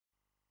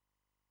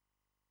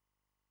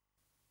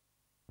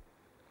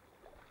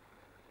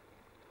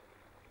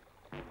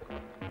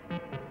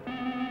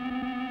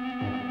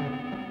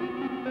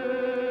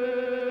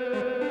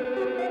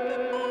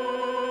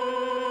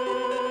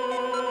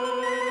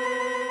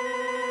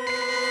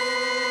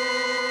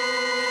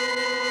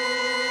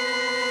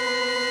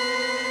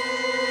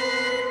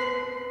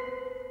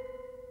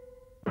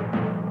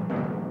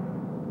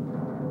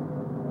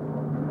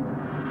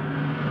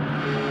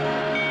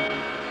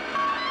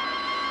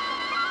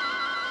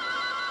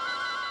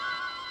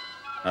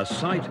A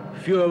sight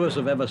few of us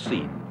have ever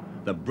seen,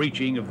 the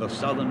breaching of the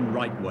southern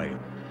right whale.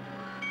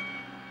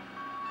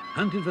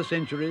 Hunted for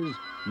centuries,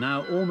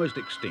 now almost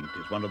extinct,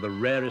 it's one of the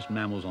rarest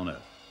mammals on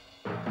Earth.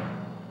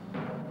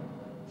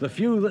 The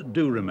few that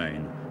do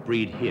remain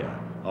breed here,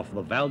 off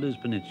the Valdes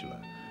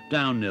Peninsula,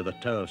 down near the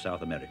toe of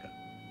South America.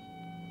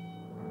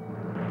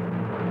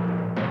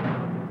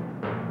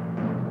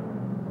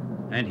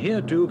 And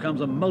here too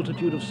comes a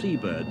multitude of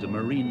seabirds and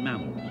marine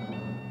mammals.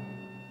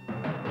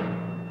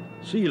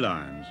 Sea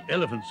lions,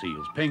 elephant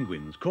seals,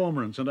 penguins,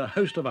 cormorants and a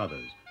host of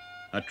others,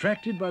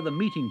 attracted by the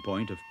meeting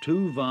point of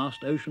two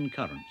vast ocean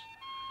currents,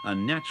 a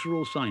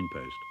natural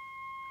signpost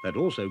that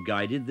also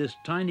guided this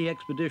tiny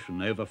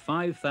expedition over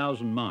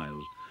 5,000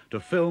 miles to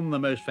film the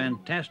most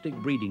fantastic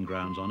breeding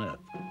grounds on Earth.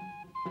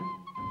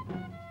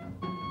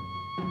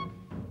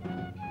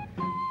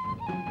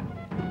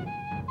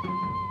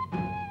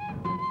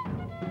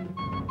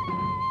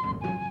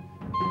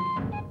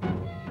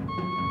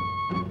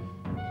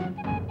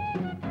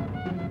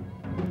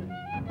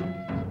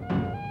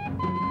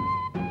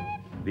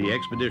 The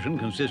expedition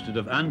consisted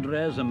of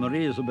Andres and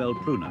Maria Isabel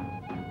Pruna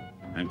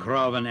and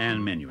KROV and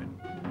ANN MENUHIN.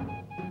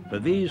 For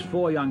these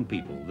four young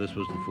people, this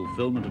was the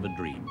fulfillment of a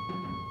dream.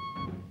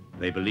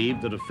 They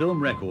believed that a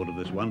film record of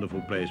this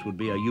wonderful place would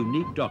be a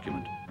unique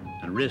document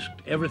and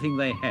risked everything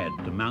they had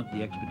to mount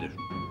the expedition.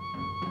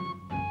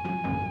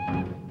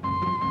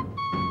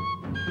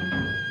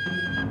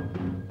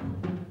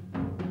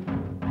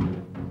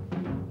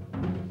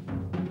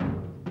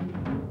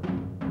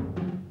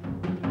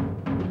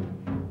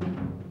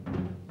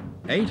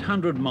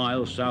 "800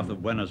 miles south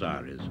of Buenos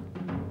Aires,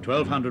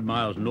 1,200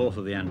 miles north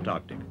of the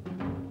Antarctic,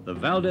 the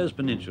Valdes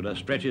Peninsula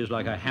stretches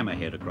like a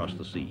hammerhead across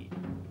the sea.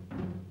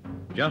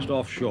 Just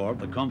offshore, at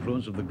the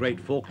confluence of the great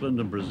Falkland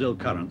and Brazil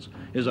currents,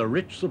 is a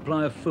rich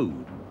supply of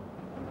food.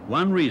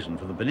 One reason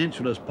for the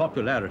peninsula's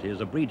popularity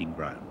as a breeding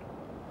ground.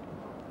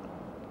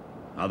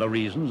 Other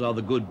reasons are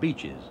the good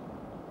beaches,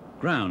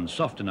 ground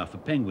soft enough for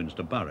penguins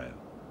to burrow,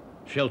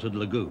 sheltered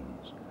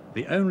lagoons,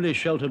 the only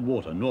sheltered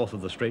water north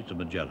of the Straits of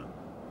Magellan,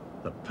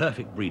 the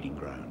perfect breeding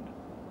ground,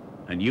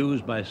 and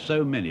used by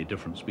so many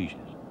different species.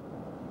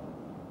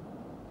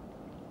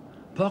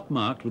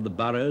 Pockmarked with the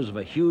burrows of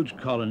a huge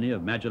colony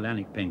of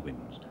Magellanic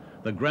penguins,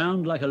 the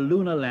ground, like a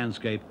lunar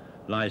landscape,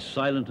 lies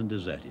silent and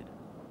deserted.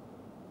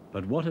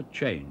 But what a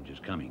change is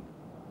coming.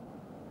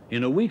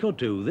 In a week or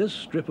two, this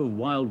strip of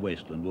wild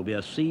wasteland will be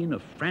a scene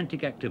of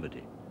frantic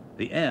activity,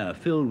 the air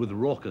filled with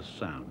raucous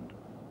sound.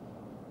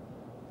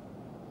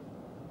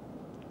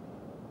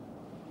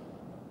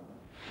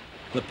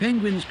 The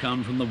penguins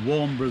come from the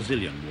warm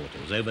Brazilian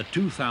waters over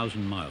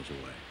 2,000 miles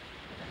away.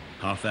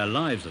 Half their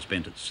lives are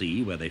spent at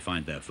sea, where they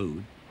find their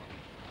food.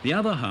 The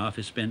other half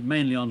is spent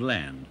mainly on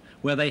land,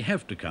 where they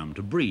have to come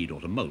to breed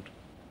or to molt.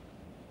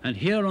 And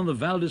here on the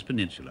Valdes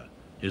Peninsula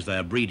is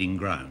their breeding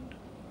ground.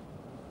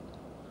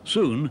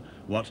 Soon,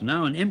 what's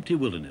now an empty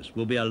wilderness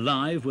will be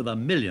alive with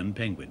 1 million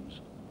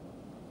penguins.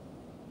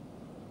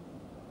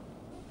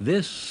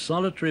 This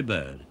solitary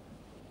bird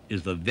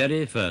is the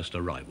very first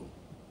arrival.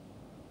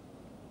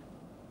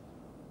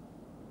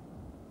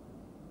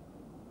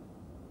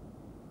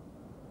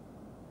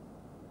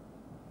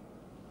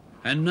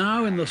 And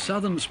now in the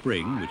southern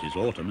spring, which is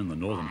autumn in the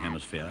northern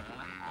hemisphere,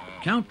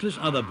 countless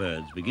other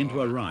birds begin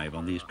to arrive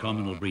on these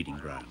communal breeding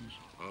grounds.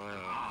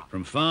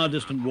 From far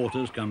distant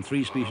waters come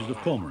 3 species of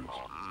cormorants: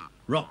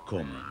 rock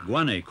cormorant,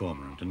 guanay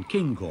cormorant, and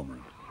king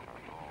cormorant.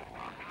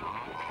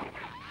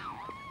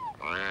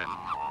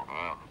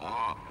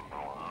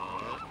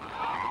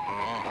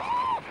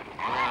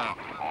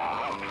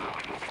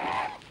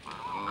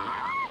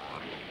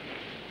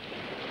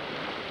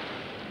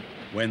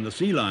 When the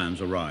sea lions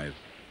arrive,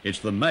 it's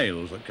the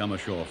males that come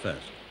ashore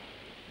first.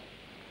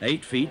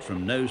 8 feet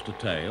from nose to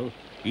tail,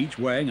 each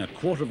weighing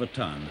 1/4 of a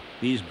ton,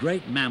 these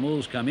great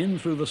mammals come in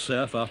through the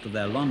surf after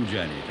their long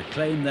journey to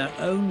claim their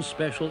own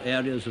special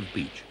areas of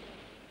beach.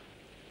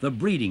 The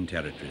breeding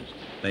territories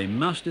they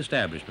must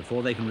establish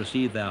before they can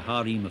receive their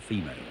harem of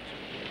females,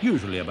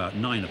 usually about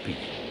 9 apiece.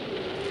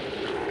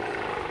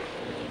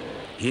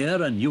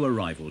 Here a new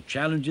arrival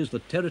challenges the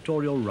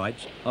territorial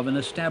rights of an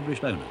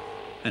established owner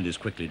and is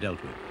quickly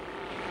dealt with.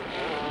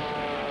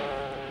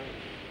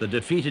 The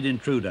defeated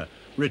intruder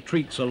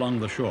retreats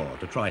along the shore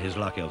to try his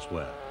luck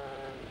elsewhere.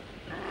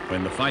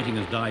 When the fighting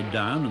has died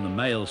down and the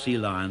male sea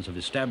lions have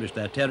established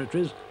their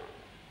territories,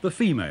 the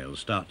females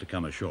start to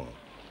come ashore.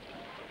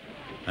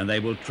 And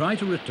they will try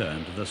to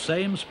return to the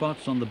same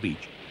spots on the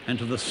beach and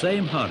to the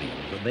same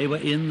harems that they were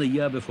in the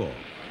year before.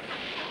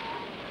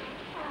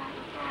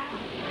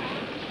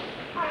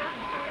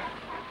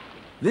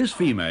 This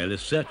female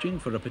is searching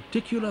for a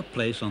particular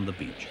place on the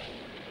beach.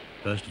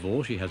 First of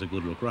all, she has a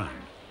good look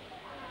round.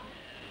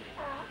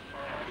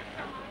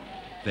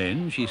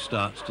 Then she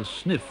starts to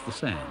sniff the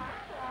sand.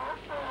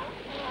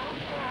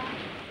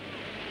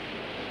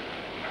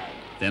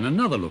 Then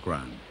another look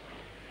round.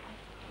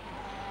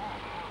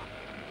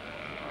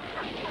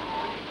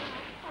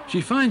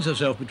 She finds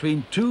herself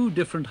between 2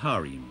 different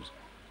harems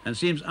and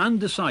seems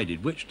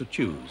undecided which to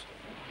choose.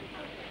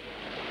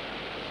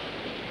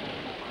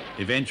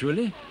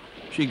 Eventually,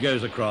 she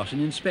goes across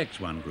and inspects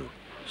one group,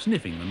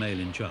 sniffing the male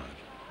in charge.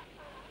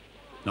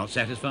 Not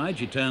satisfied,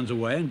 she turns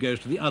away and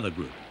goes to the other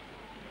group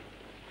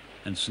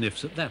and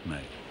sniffs at that male.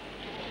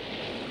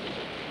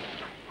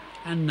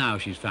 And now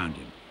she's found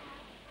him.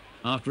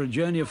 After a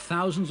journey of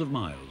thousands of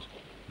miles,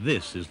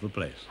 this is the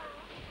place.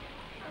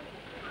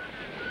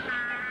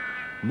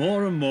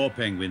 More and more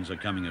penguins are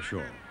coming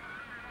ashore,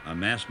 a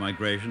mass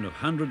migration of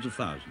hundreds of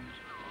thousands,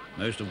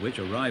 most of which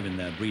arrive in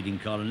their breeding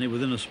colony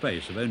within a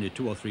space of only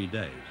 2 or 3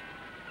 days.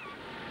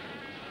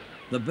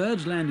 The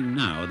birds landing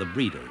now are the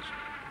breeders.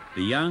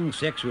 The young,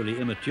 sexually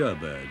immature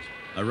birds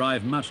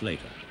arrive much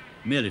later,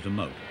 merely to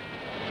molt.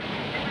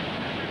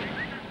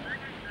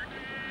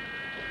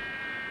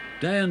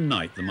 Day and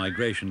night the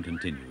migration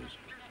continues,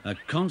 a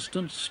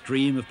constant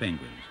stream of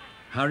penguins,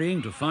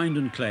 hurrying to find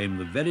and claim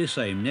the very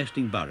same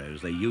nesting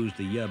burrows they used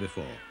the year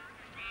before.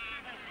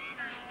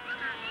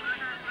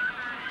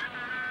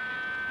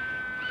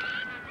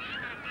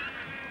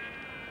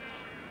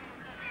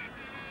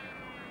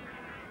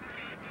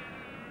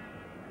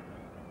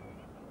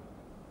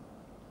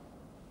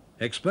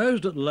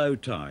 Exposed at low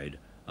tide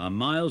are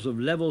miles of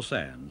level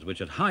sands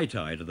which at high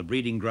tide are the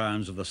breeding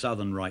grounds of the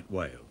southern right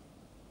whale.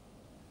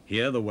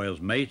 Here the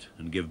whales mate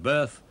and give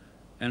birth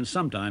and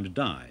sometimes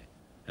die,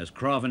 as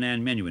KROV and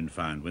ANN MENUHIN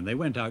found when they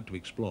went out to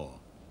explore.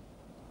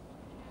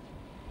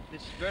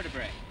 This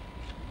vertebrae.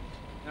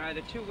 There are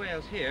either 2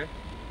 whales here,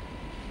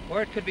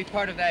 or it could be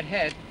part of that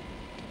head,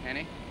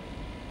 Annie.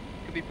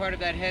 It could be part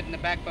of that head and the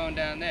backbone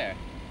down there,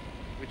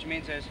 which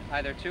means there's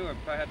either 2 or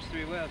perhaps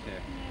 3 whales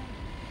here.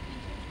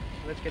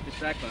 Let's get this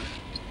backbone.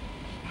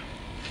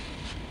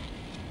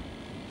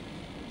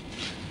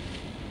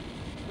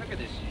 Look at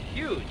this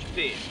huge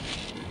piece.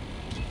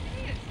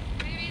 It is.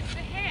 Maybe it's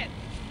the head.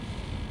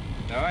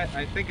 No,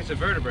 I think it's a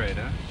vertebrae,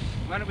 huh?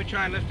 Why don't we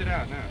try and lift it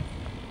out now?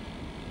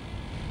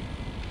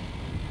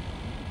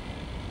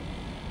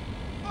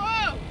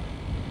 Whoa!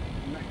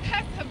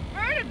 That's a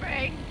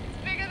vertebrae.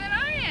 It's bigger than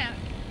I am.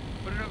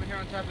 Put it over here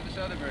on top of this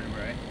other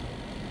vertebrae.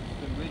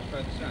 It's been bleached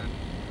by the sun.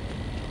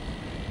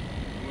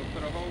 And we'll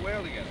put a whole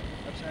whale together,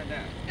 upside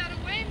down. It's got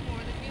to weigh more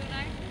than you and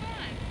I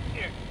combined.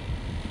 Here.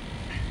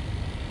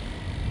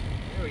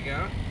 There we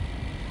go.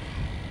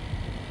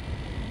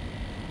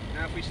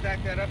 Now, if we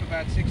stack that up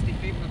about 60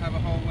 feet, we'll have a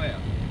whole whale.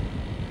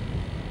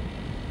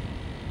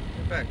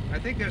 In fact, I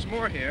think there's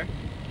more here.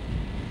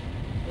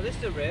 Well, this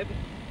is a rib.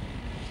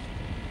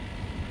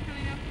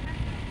 Coming off the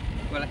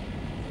backbone. Well,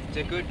 it's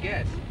a good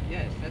guess.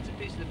 Yes, that's a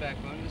piece of the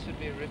backbone. This would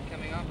be a rib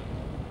coming off of it.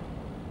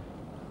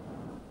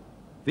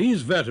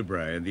 These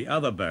vertebrae and the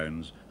other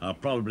bones are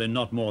probably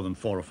not more than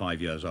 4 or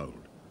 5 years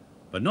old.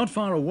 But not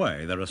far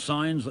away, there are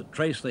signs that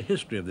trace the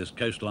history of this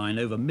coastline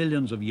over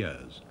millions of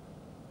years.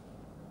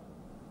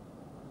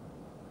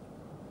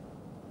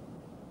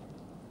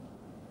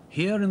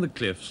 Here in the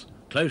cliffs,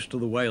 close to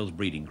the whale's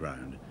breeding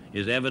ground,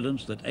 is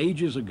evidence that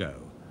ages ago,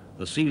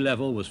 the sea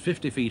level was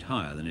 50 feet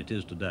higher than it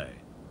is today.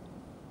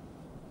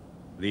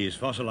 These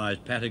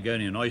fossilized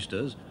Patagonian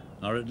oysters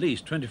are at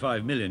least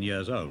 25 million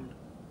years old.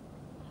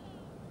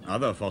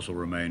 Other fossil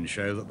remains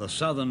show that the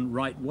southern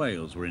right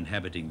whales were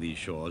inhabiting these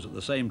shores at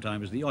the same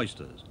time as the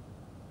oysters.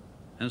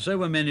 And so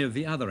were many of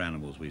the other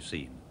animals we've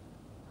seen,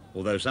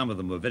 although some of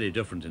them were very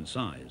different in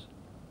size.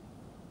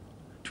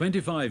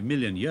 25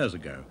 million years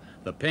ago,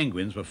 the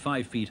penguins were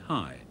 5 feet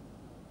high,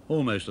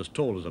 almost as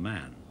tall as a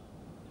man.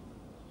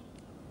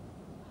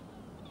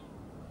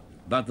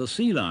 But the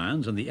sea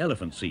lions and the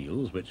elephant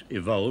seals, which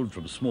evolved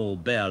from small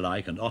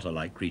bear-like and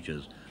otter-like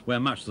creatures,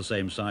 were much the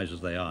same size as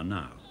they are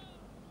now.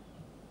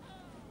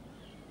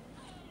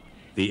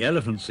 The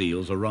elephant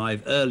seals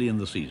arrive early in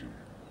the season.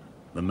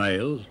 The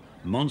males,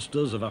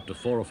 monsters of up to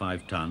 4 or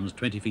 5 tons,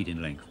 20 feet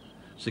in length,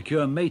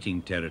 secure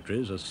mating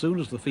territories as soon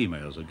as the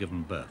females have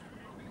given birth.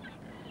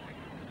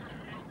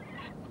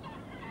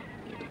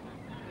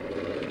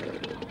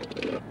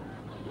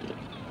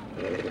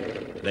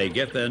 They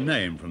get their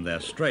name from their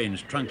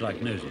strange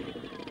trunk-like noses.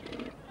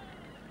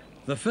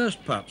 The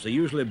first pups are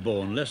usually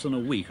born less than a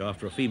week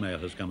after a female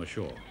has come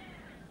ashore.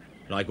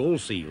 Like all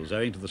seals,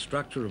 owing to the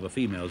structure of a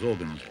female's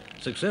organs,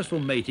 successful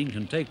mating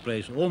can take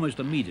place almost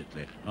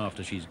immediately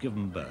after she's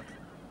given birth.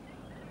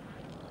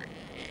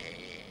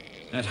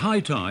 At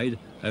high tide,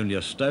 only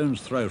a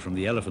stone's throw from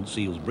the elephant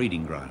seal's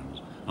breeding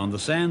grounds, on the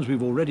sands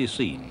we've already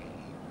seen,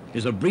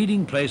 is a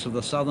breeding place of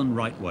the southern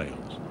right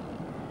whales.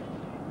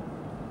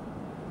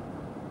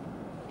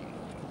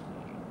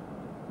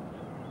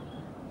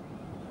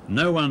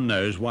 No one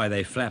knows why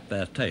they flap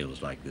their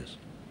tails like this.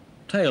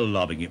 Tail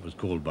lobbing, it was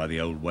called by the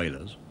old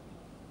whalers.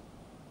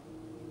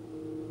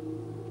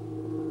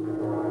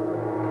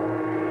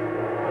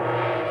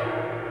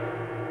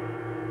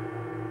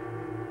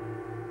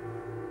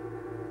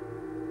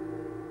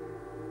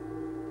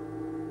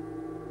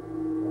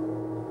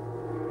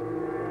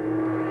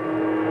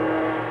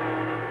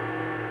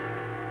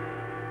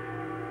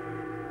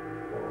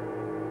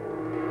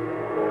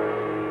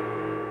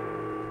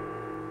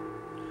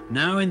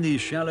 Now in these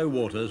shallow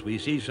waters we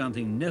see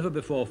something never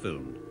before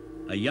filmed,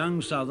 a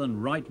young southern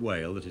right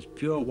whale that is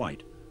pure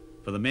white,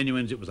 For the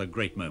Menuhins, it was a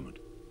great moment.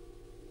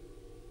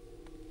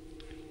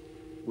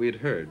 We had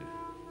heard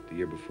the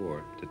year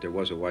before that there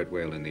was a white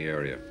whale in the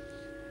area.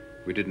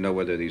 We didn't know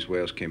whether these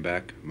whales came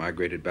back,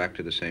 migrated back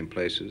to the same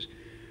places.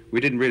 We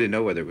didn't really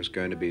know whether it was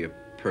going to be a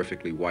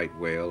perfectly white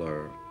whale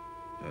or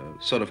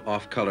sort of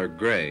off-color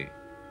gray.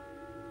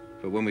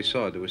 But when we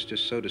saw it, it was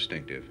just so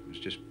distinctive. It was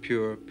just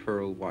pure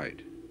pearl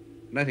white.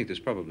 And I think there's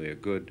probably a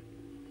good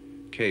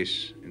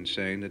case in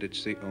saying that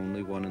it's the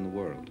only one in the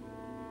world.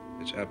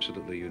 It's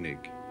absolutely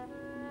unique.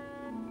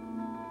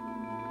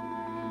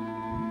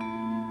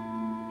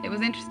 It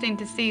was interesting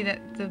to see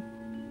that the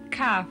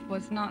calf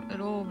was not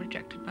at all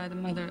rejected by the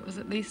mother. It was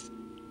at least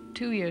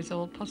 2 years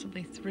old,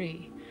 possibly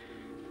 3.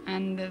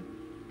 And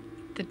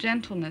the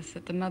gentleness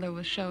that the mother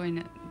was showing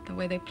it, the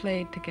way they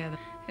played together,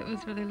 it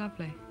was really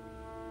lovely.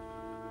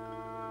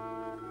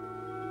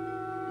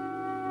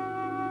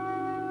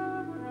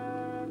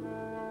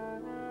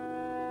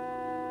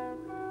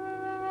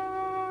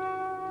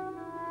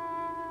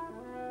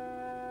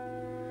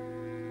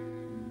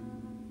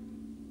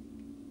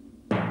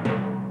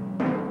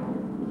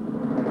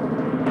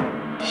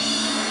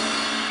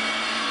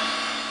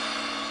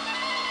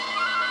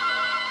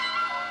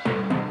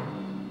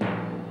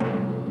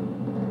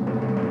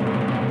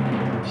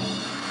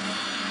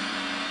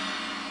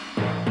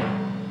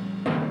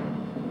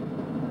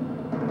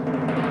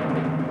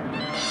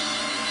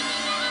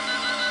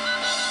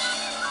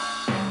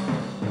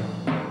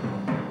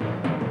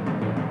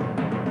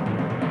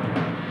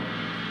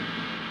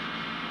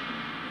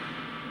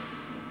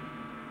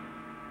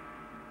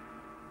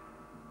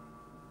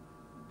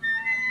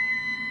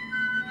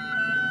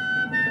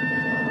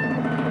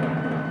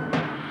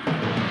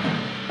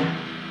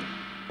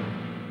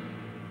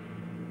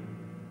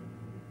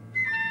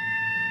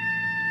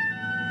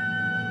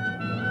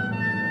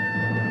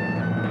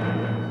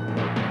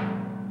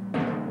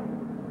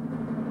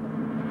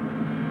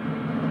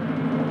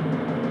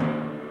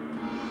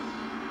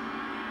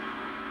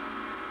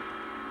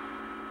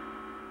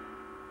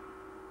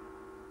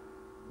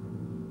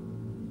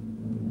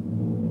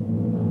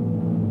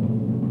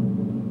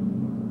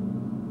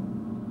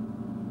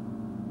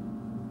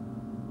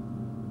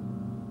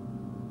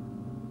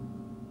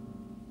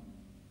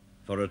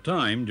 For a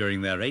time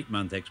during their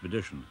 8-month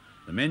expedition,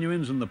 the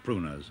Menuhins and the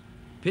pruners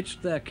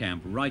pitched their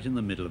camp right in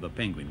the middle of a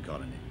penguin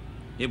colony.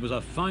 It was a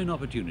fine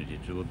opportunity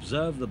to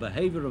observe the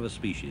behavior of a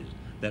species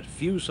that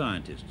few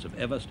scientists have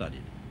ever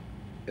studied.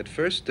 At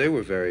first, they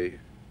were very,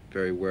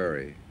 very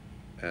wary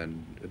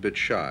and a bit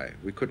shy.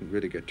 We couldn't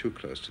really get too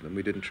close to them.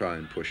 We didn't try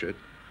and push it.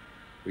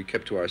 We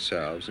kept to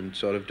ourselves and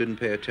sort of didn't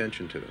pay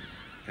attention to them.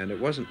 And it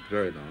wasn't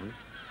very long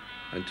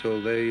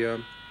until they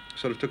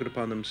sort of took it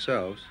upon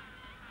themselves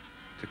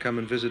to come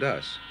and visit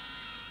us.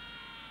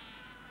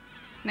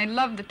 And they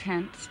loved the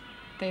tents.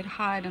 They'd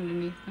hide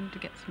underneath them to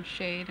get some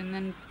shade, and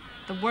then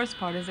the worst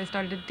part is they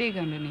started to dig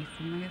underneath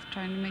them, I guess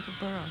trying to make a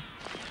burrow.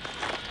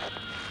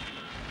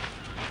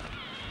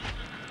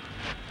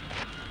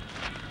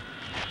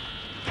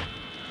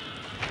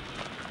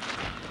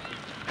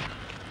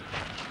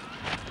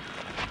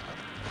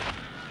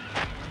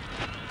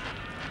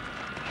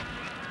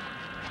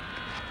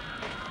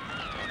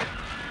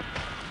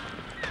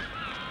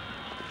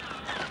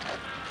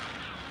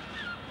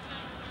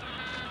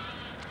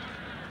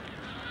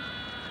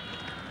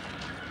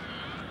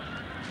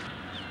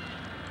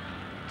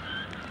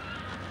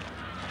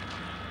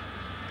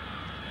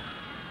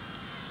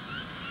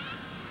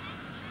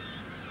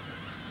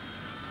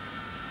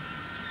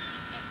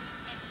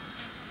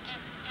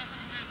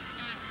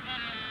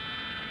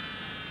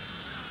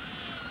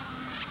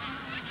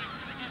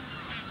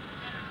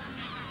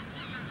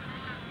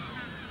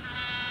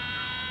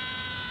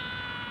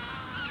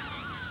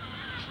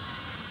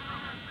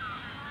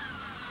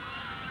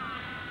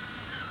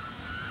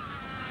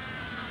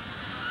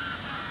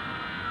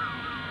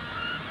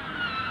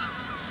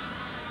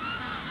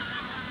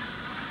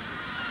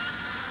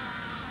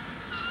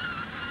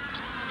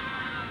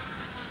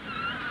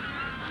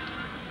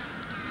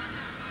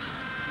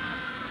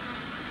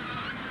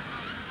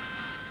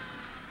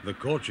 The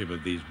courtship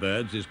of these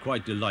birds is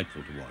quite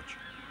delightful to watch.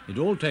 It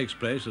all takes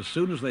place as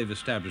soon as they've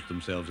established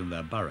themselves in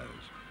their burrows.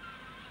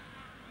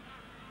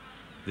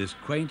 This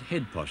quaint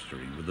head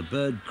posturing with the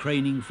bird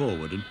craning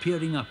forward and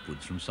peering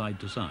upwards from side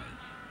to side.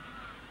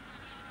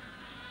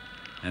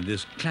 And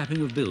this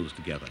clapping of bills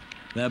together.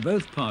 They're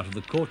both part of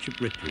the courtship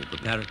ritual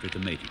preparatory to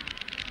mating.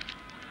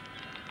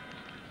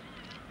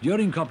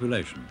 During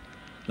copulation,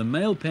 the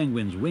male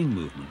penguin's wing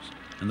movements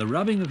and the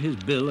rubbing of his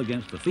bill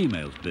against the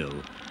female's bill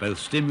both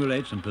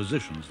stimulates and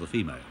positions the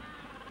female.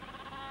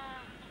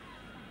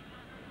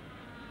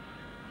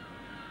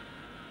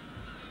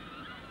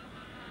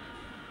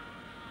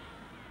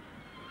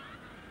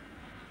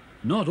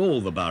 Not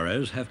all the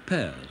burrows have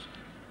pairs,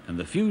 and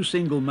the few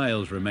single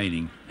males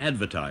remaining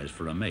advertise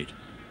for a mate.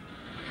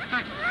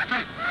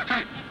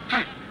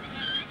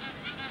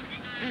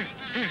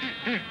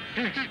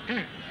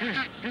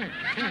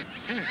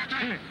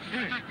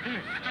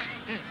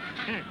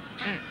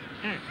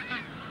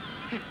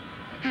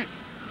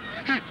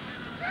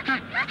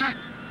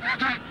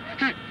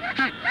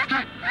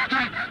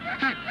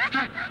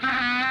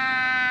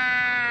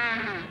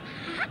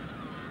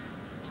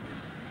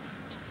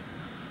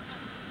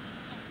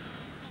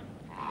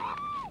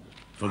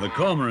 the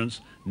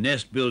cormorants,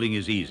 nest building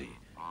is easy.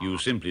 You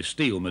simply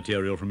steal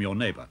material from your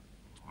neighbor.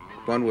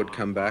 One would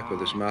come back with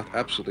his mouth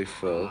absolutely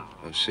full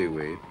of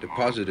seaweed,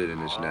 deposit it in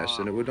his nest,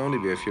 and it would only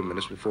be a few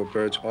minutes before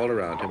birds all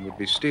around him would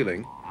be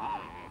stealing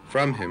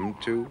from him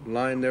to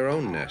line their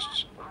own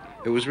nests.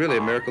 It was really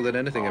a miracle that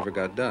anything ever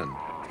got done.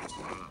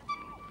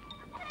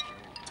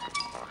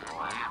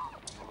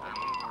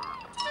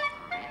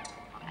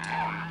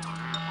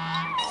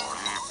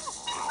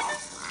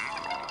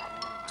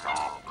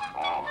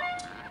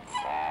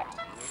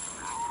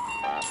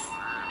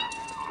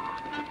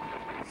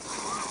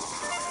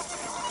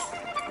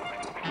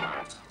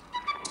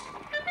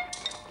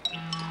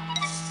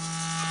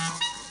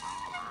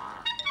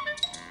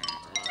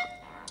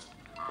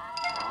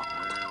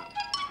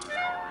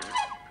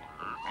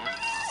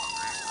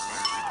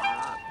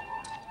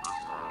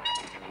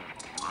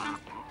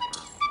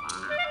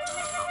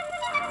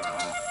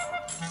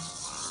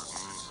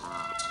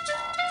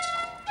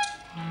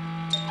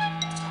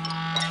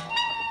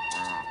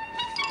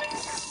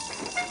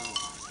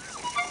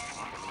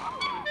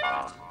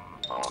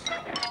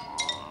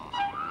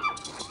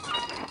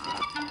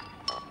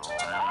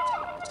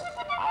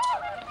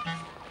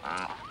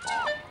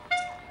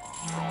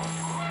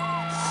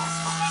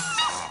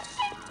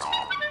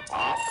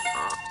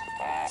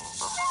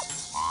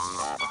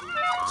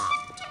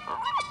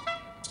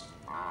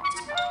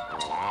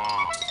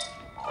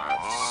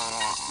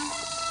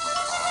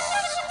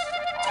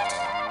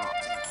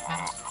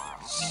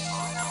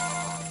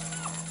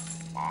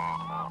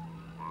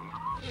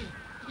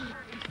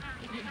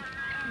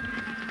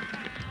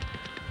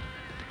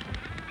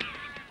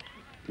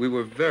 We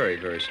were very,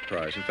 very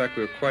surprised. In fact,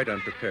 we were quite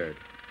unprepared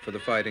for the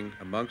fighting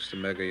amongst the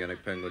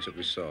megalyonic penguins that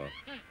we saw.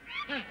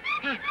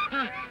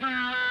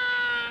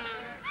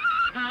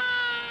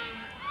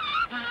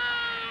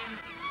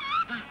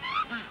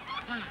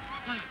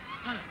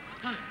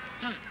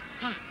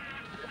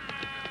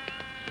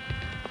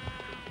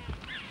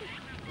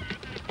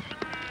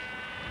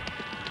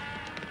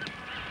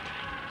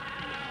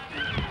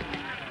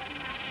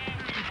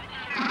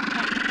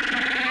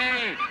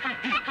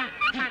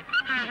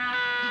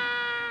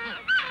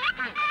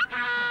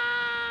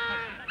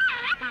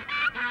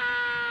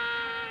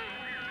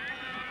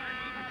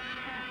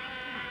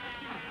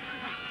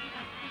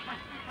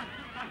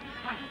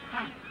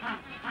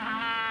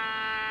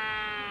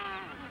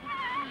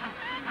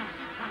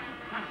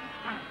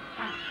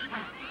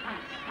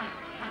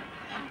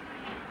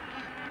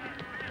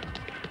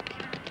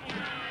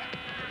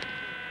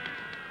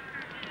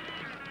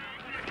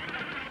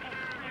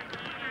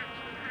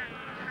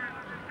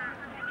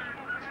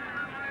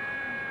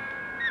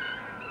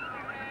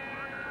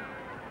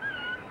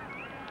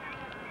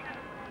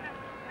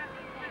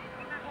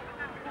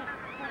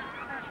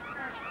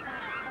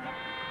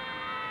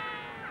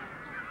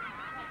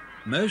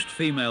 Most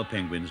female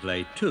penguins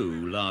lay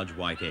 2 large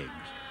white eggs.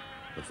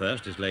 The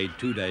first is laid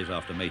 2 days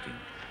after mating,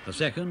 the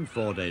second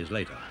 4 days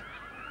later.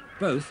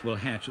 Both will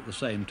hatch at the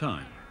same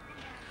time.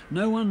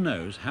 No one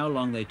knows how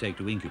long they take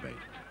to incubate,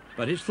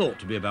 but it's thought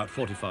to be about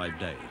 45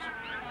 days.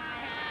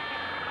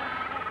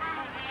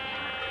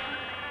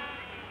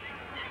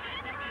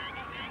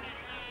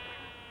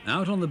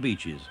 Out on the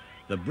beaches,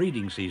 the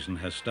breeding season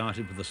has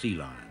started for the sea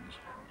lions.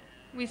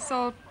 We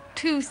saw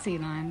 2 sea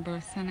lion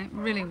births, and it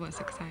really was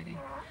exciting.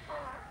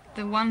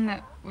 The one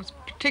that was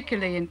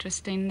particularly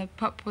interesting, the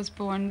pup was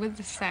born with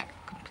the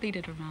sac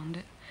completed around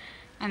it.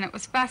 And it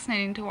was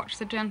fascinating to watch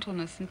the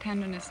gentleness and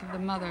tenderness of the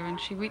mother,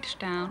 and she reached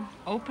down,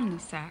 opened the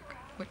sac,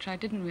 which I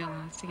didn't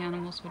realize the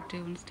animals would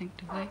do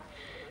instinctively.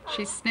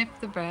 She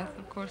sniffed the breath,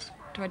 of course,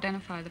 to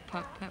identify the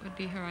pup. That would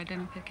be her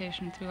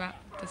identification throughout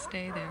the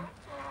stay there.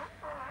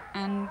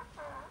 And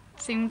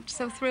seemed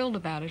so thrilled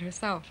about it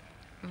herself.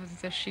 It was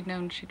as if she'd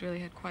known she'd really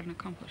had quite an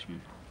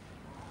accomplishment.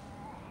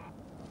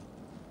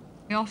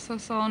 We also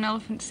saw an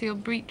elephant seal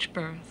breech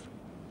birth,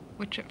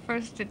 which at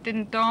first it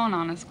didn't dawn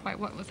on us quite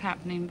what was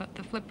happening, but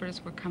the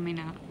flippers were coming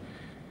out,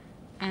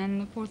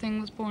 and the poor thing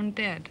was born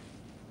dead.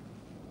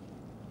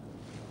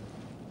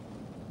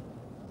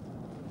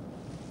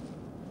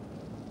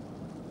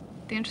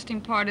 The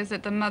interesting part is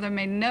that the mother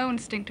made no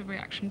instinctive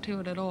reaction to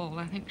it at all.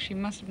 I think she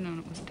must have known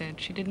it was dead.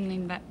 She didn't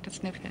lean back to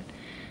sniff it.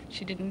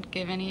 She didn't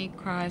give any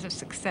cries of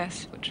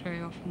success, which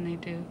very often they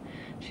do.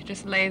 She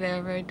just lay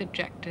there very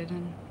dejected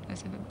and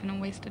as if it had been a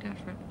wasted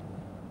effort.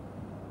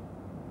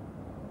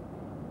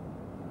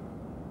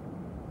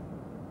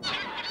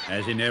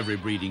 As in every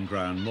breeding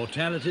ground,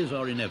 mortalities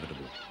are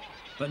inevitable,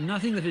 but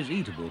nothing that is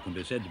eatable can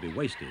be said to be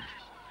wasted.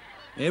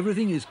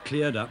 Everything is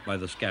cleared up by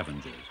the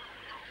scavengers.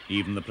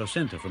 Even the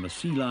placenta from a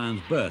sea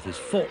lion's birth is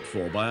fought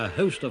for by a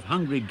host of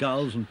hungry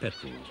gulls and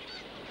petrels.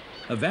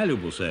 A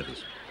valuable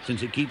service,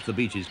 since it keeps the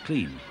beaches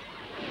clean.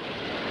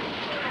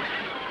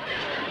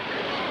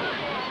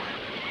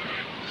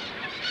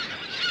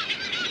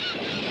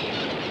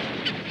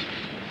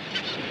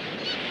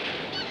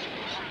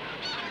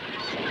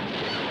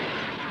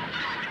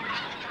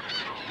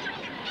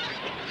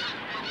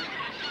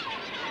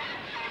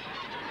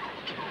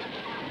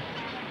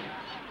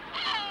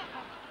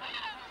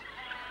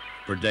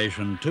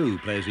 Predation, too,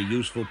 plays a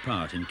useful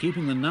part in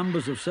keeping the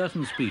numbers of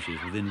certain species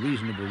within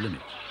reasonable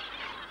limits.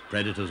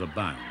 Predators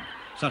abound,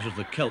 such as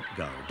the kelp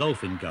gull,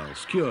 dolphin gull,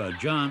 skua,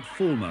 giant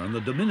fulmar, and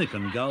the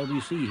Dominican gull we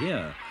see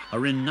here, a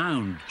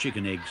renowned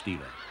chicken egg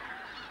stealer.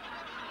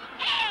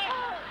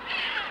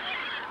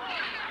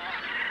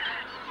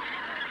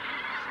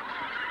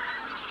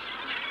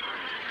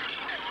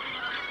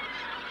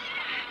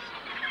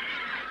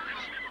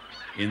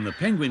 In the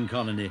penguin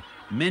colony,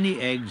 many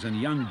eggs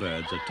and young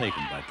birds are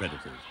taken by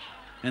predators,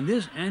 and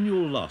this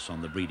annual loss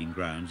on the breeding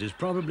grounds is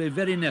probably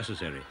very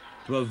necessary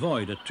to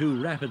avoid a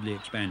too rapidly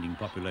expanding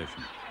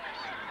population.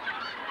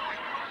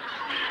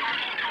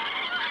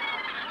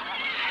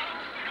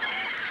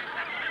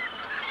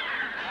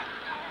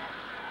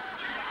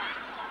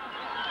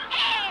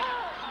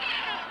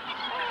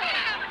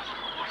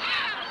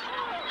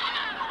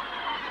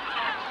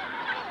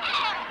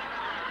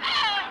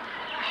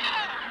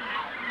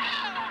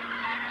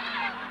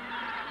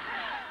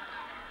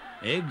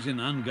 Eggs in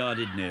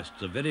unguarded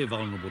nests are very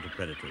vulnerable to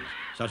predators,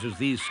 such as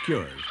these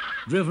skuas,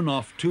 driven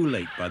off too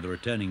late by the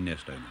returning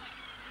nest owner.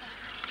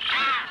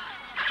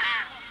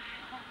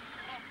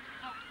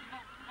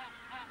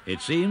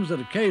 It seems that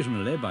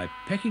occasionally, by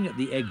pecking at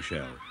the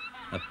eggshell,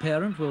 a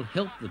parent will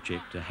help the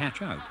chick to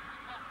hatch out.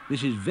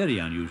 This is very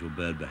unusual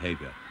bird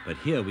behavior, but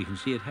here we can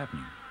see it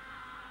happening.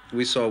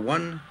 We saw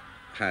one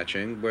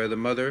hatching where the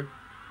mother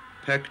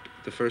pecked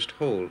the first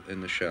hole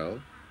in the shell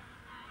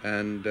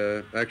and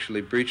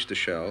actually breached the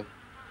shell,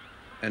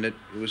 and it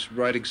was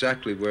right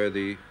exactly where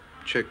the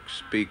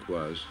chick's beak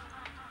was.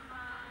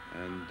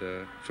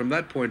 And from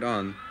that point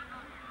on,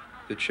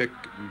 the chick,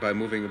 by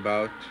moving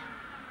about,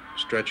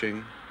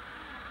 stretching,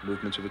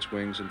 movements of its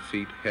wings and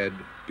feet, head,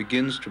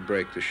 begins to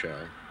break the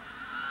shell.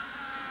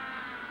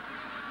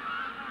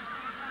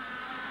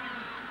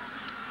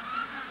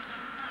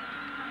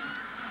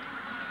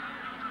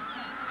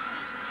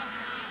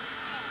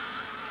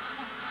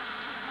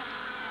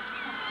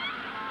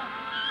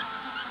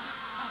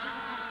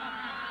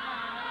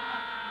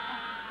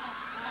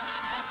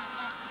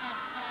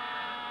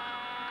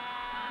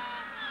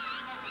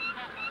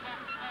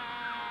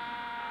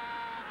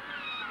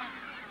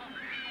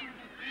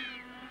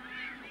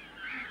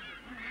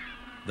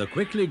 The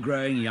quickly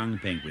growing young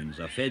penguins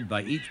are fed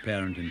by each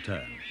parent in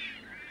turn.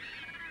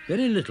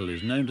 Very little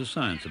is known to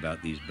science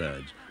about these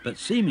birds, but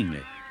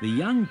seemingly the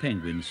young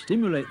penguins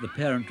stimulate the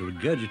parent to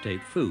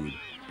regurgitate food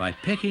by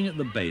pecking at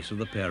the base of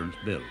the parent's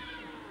bill.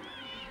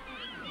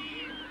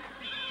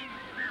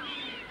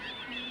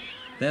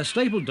 Their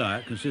staple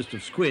diet consists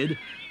of squid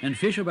and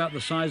fish about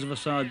the size of a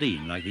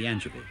sardine, like the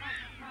anchovy.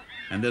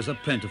 And there's a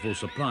plentiful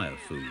supply of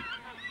food.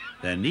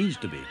 There needs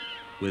to be,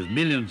 with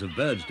millions of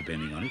birds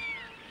depending on it.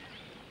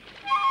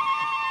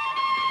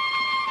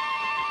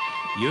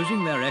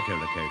 Using their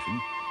echolocation,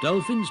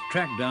 dolphins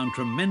track down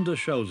tremendous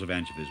shoals of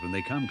anchovies when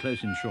they come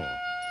close inshore.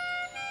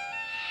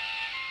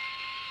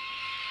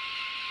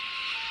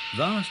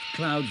 Vast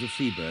clouds of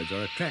seabirds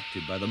are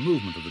attracted by the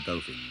movement of the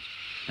dolphins,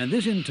 and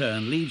this in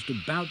turn leads to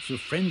bouts of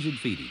frenzied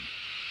feeding.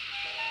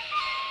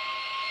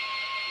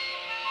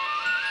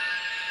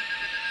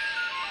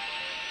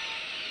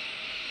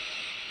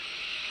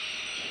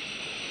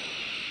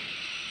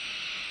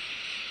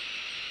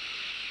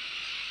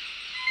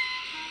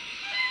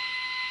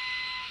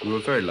 We were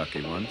very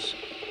lucky once.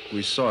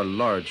 We saw a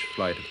large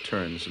flight of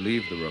terns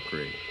leave the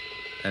rookery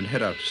and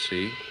head out to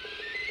sea.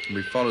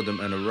 We followed them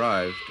and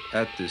arrived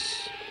at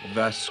this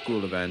vast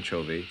school of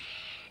anchovy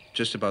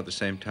just about the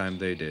same time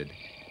they did.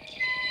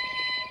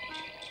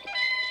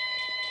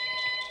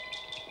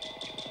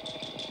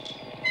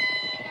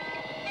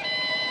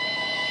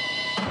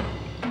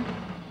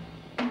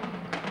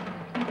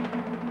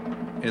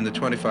 In the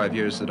 25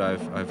 years that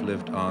I've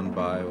lived on,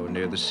 by, or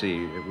near the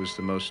sea, it was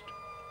the most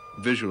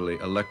visually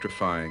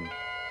electrifying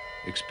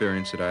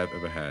experience that I've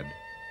ever had.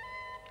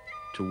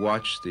 To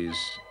watch these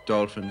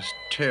dolphins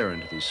tear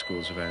into these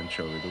schools of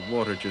anchovy, the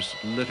water just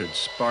littered,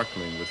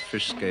 sparkling with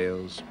fish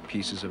scales,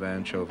 pieces of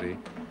anchovy,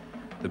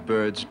 the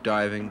birds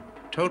diving,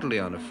 totally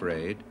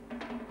unafraid,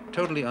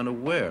 totally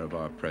unaware of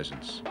our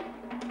presence.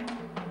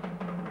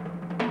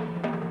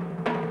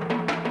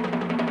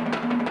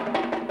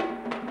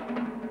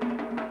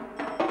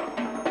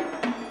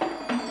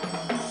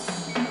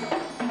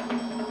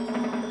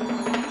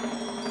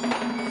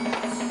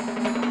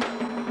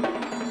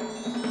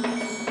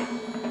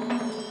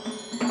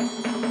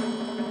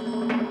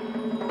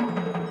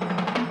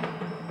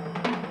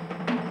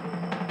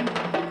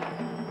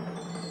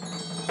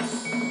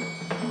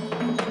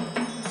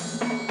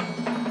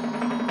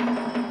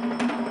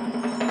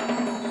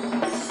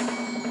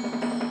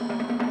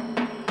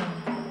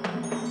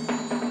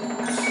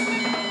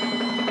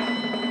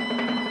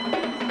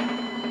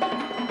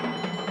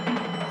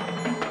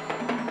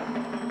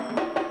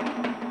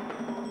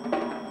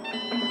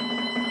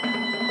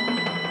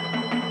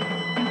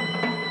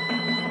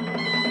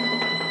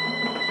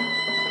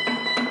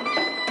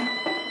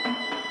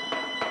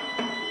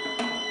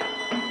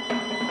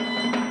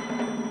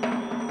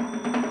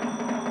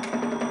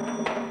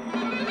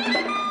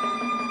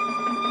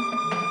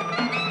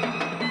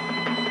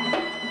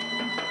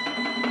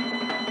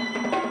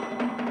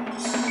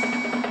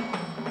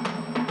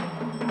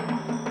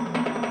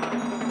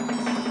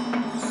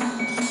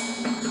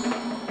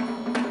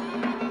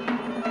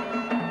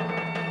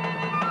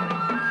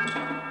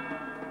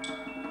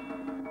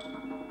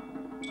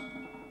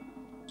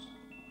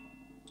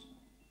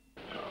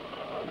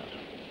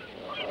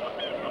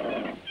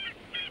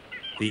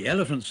 The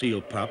elephant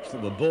seal pups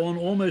that were born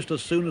almost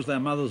as soon as their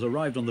mothers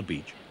arrived on the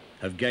beach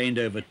have gained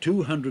over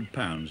 200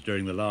 pounds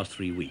during the last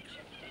 3 weeks,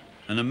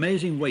 an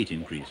amazing weight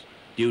increase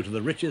due to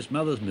the richest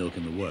mother's milk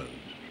in the world.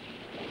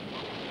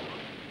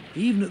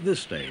 Even at this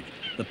stage,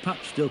 the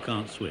pups still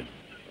can't swim.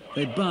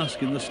 They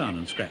bask in the sun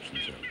and scratch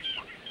themselves,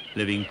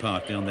 living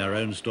partly on their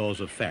own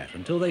stores of fat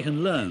until they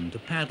can learn to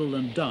paddle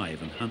and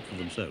dive and hunt for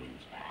themselves.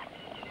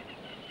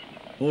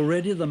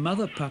 Already the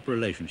mother-pup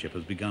relationship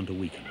has begun to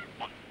weaken.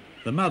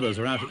 The mothers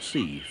are out at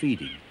sea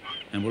feeding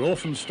and will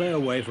often stay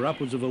away for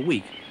upwards of a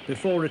week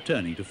before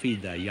returning to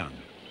feed their young.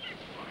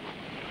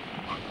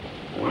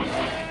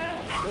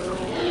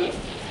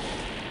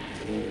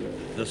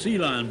 The sea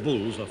lion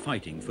bulls are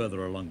fighting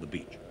further along the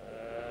beach.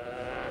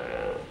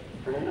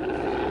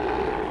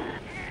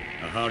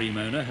 A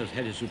harimona has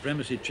had his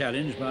supremacy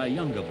challenged by a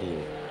younger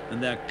bull,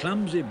 and their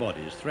clumsy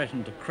bodies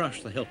threaten to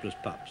crush the helpless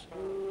pups.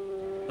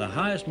 The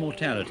highest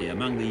mortality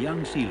among the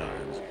young sea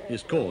lions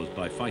is caused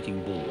by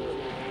fighting bulls.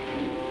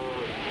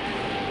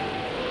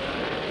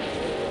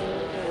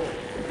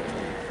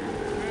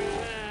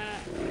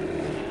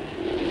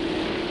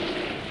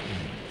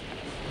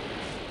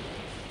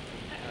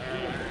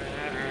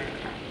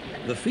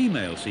 The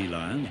female sea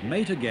lions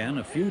mate again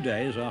a few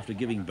days after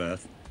giving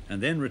birth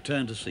and then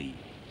return to sea,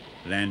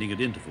 landing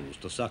at intervals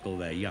to suckle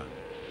their young.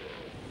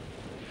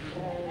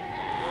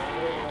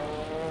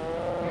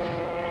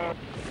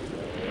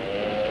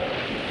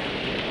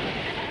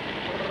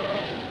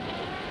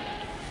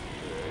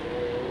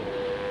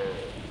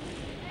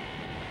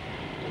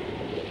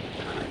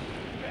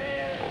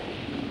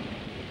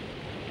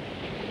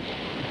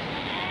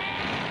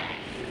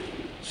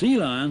 Sea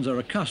lions are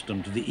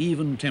accustomed to the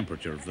even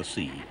temperature of the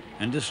sea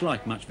and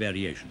dislike much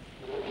variation.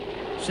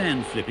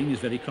 Sand flipping is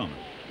very common.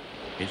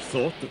 It's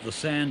thought that the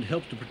sand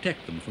helps to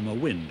protect them from a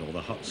wind or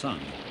the hot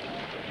sun.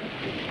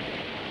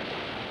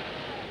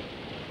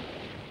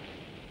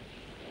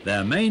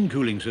 Their main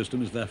cooling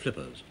system is their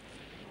flippers.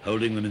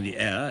 Holding them in the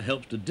air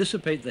helps to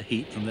dissipate the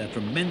heat from their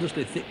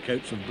tremendously thick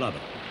coats of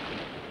blubber.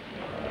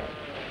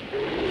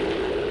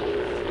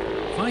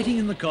 Fighting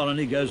in the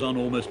colony goes on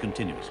almost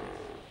continuously.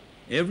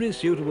 Every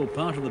suitable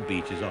part of the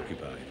beach is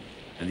occupied,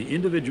 and the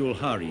individual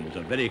harems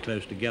are very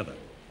close together.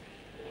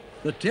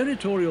 The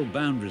territorial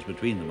boundaries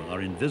between them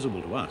are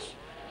invisible to us,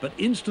 but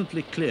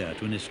instantly clear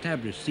to an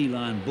established sea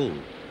lion bull,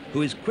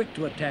 who is quick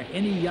to attack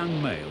any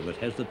young male that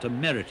has the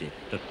temerity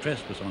to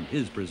trespass on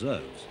his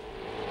preserves.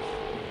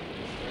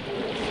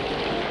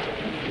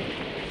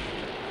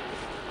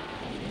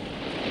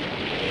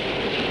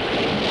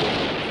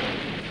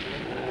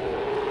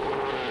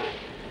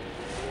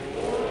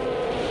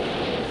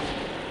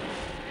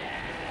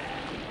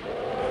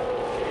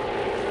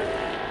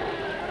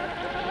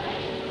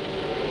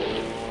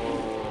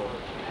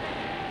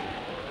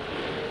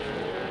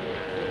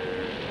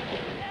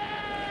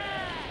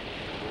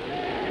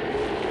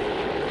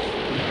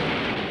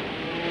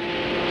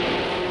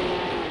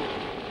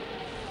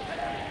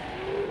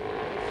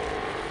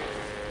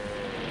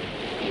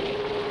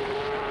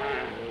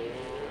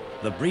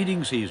 The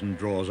breeding season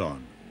draws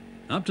on.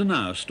 Up to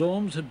now,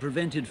 storms had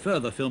prevented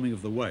further filming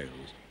of the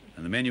whales,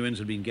 and the Menuhins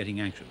had been getting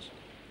anxious.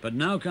 But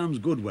now comes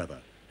good weather,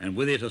 and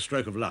with it a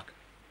stroke of luck.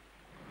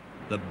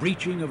 The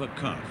breaching of a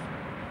calf.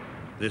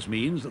 This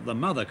means that the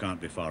mother can't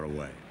be far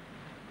away.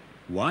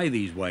 Why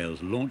these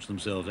whales launch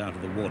themselves out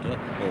of the water,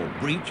 or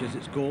breach as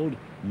it's called,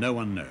 no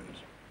one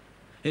knows.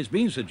 It's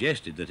been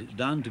suggested that it's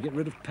done to get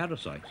rid of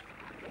parasites,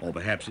 or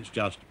perhaps it's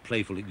just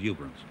playful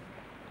exuberance.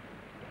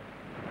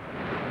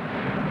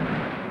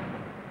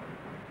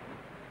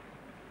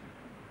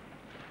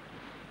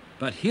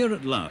 But here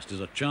at last is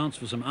a chance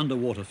for some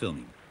underwater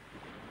filming.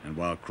 And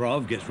while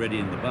KROV gets ready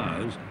in the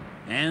bows,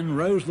 Anne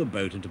rows the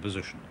boat into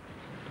position.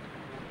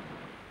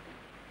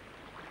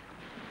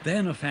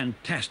 Then a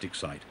fantastic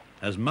sight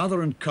as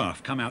mother and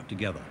calf come out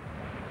together.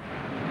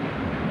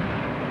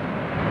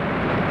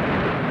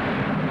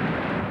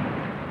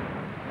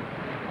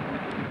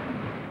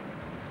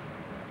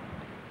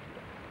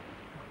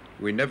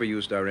 We never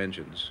used our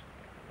engines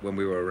when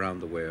we were around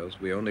the whales.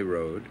 We only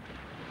rowed.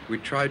 We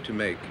tried to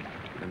make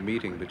a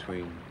meeting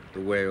between the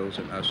whales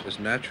and us as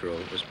natural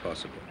as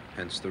possible,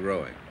 hence the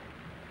rowing.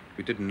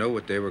 We didn't know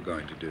what they were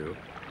going to do.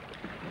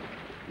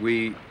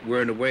 We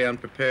were in a way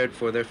unprepared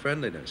for their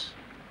friendliness.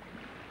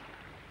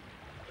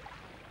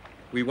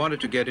 We wanted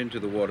to get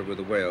into the water with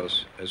the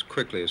whales as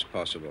quickly as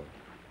possible.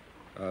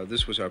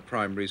 This was our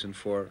prime reason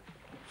for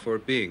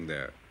being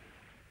there.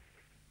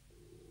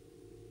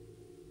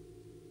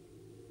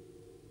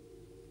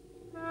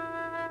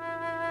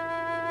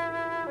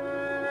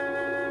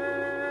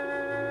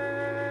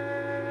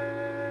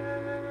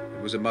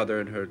 It was a mother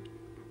and her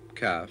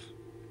calf,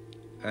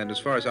 and as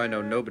far as I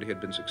know, nobody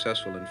had been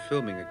successful in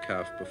filming a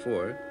calf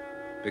before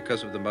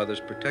because of the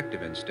mother's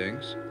protective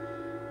instincts,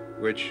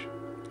 which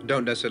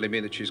don't necessarily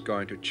mean that she's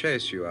going to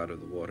chase you out of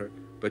the water,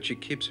 but she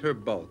keeps her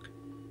bulk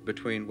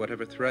between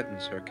whatever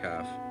threatens her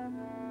calf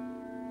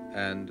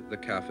and the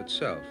calf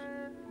itself.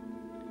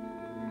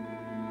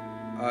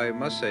 I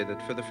must say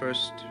that for the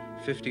first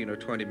 15 or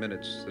 20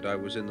 minutes that I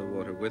was in the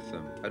water with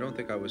them, I don't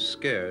think I was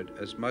scared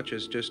as much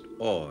as just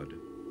awed.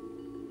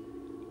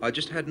 I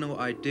just had no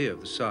idea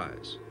of the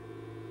size.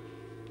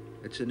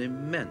 It's an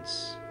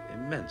immense,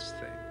 immense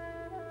thing.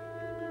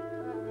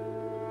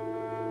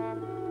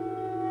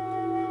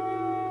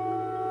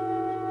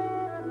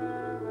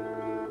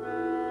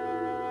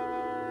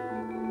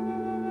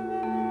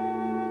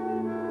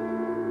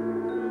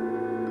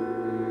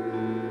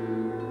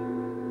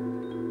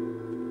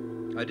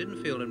 I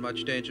didn't feel in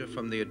much danger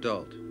from the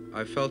adult.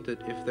 I felt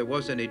that if there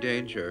was any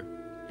danger,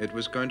 it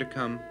was going to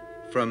come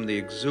from the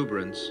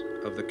exuberance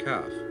of the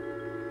calf.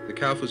 The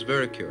calf was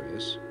very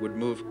curious, would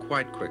move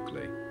quite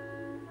quickly,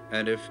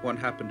 and if one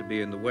happened to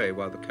be in the way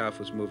while the calf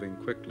was moving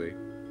quickly,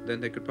 then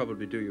they could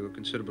probably do you a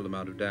considerable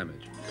amount of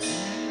damage.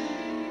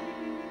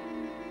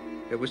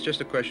 It was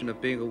just a question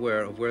of being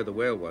aware of where the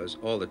whale was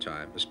all the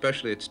time,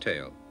 especially its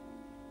tail.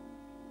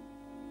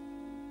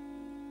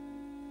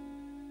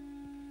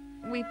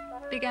 We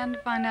began to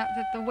find out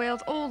that the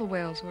whales, all the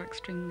whales, were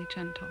extremely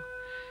gentle.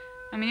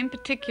 I mean, in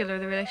particular,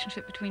 the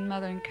relationship between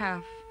mother and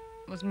calf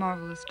was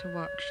marvelous to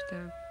watch.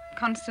 They're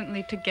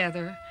constantly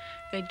together.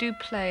 They do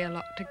play a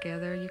lot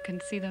together. You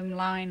can see them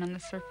lying on the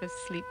surface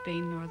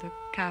sleeping, or the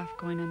calf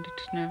going under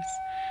to nurse.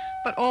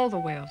 But all the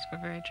whales were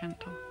very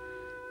gentle.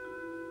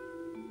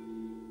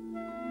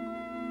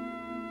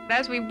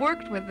 As we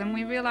worked with them,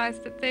 we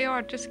realized that they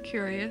are just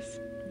curious,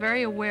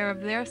 very aware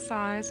of their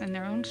size and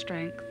their own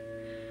strength.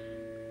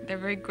 They're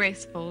very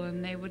graceful,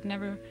 and they would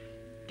never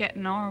get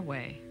in our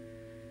way.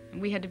 And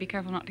we had to be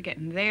careful not to get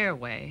in their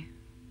way.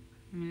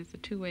 I mean, it's a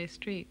two-way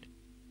street.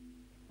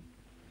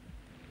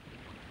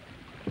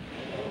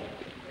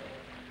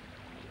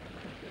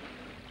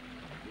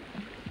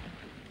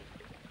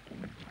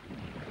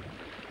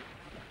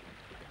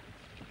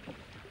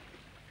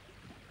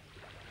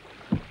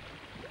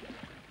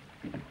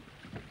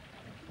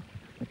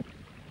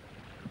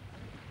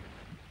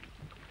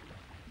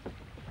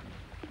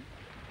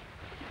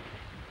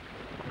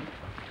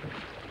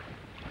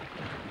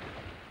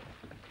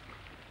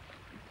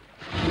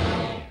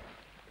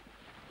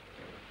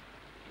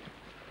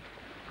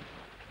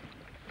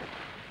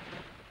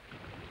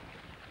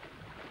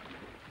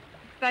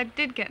 I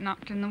did get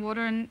knocked in the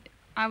water, and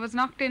I was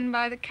knocked in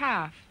by the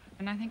calf.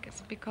 And I think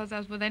it's because,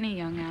 as with any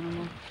young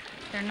animal,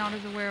 they're not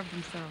as aware of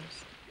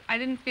themselves. I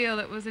didn't feel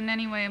it was in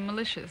any way a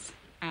malicious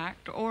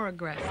act or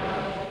aggressive.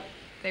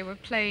 They were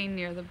playing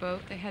near the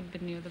boat. They had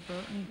been near the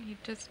boat, and he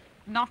just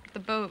knocked the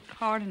boat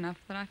hard enough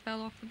that I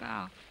fell off the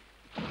bow.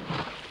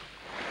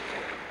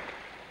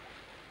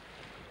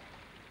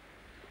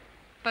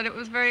 But it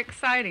was very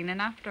exciting,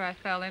 and after I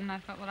fell in, I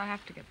thought, well, I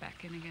have to get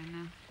back in again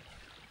now.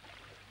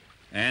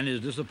 Anne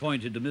is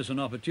disappointed to miss an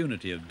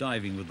opportunity of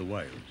diving with the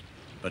whales,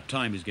 but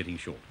time is getting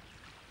short.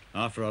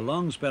 After a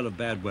long spell of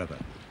bad weather,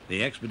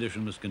 the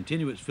expedition must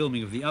continue its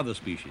filming of the other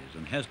species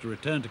and has to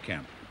return to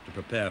camp to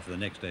prepare for the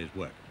next day's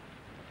work.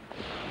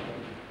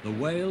 The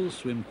whales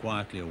swim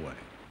quietly away.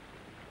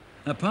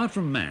 Apart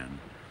from man,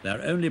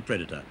 their only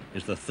predator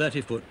is the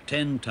 30-foot,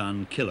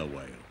 10-ton killer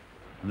whale,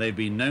 and they've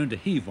been known to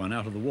heave one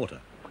out of the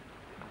water.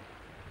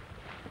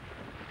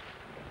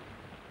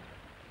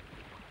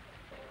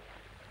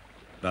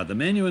 But the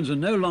Menuhins are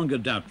no longer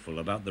doubtful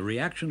about the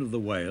reaction of the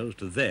whales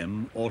to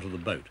them or to the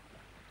boat.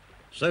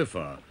 So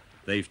far,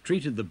 they've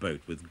treated the boat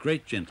with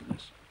great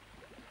gentleness.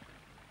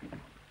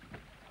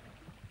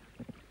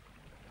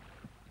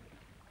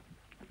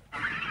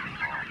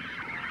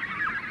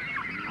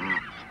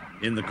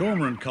 In the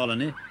cormorant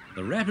colony,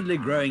 the rapidly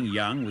growing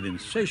young with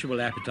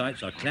insatiable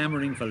appetites are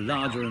clamoring for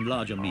larger and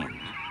larger meals.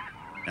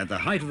 At the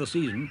height of the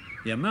season,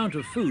 the amount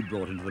of food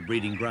brought into the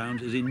breeding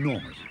grounds is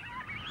enormous.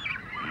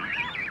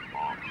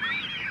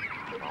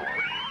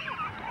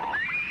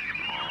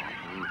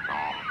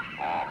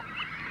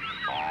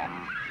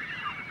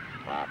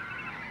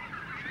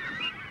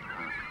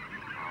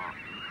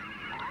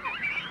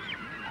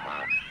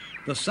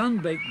 The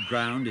sun-baked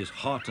ground is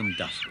hot and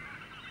dusty,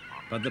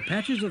 but the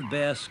patches of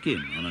bare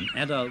skin on an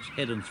adult's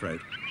head and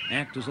throat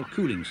act as a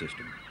cooling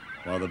system,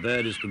 while the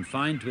bird is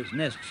confined to its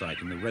nest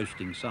site in the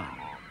roasting sun.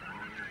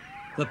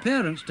 The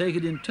parents take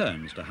it in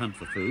turns to hunt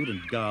for food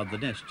and guard the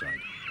nest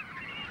site.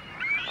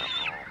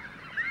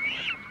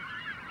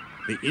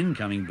 The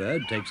incoming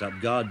bird takes up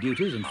guard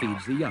duties and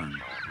feeds the young,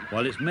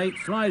 while its mate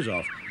flies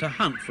off to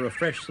hunt for a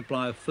fresh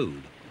supply of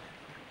food.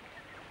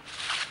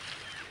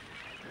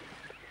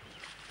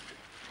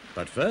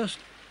 But first,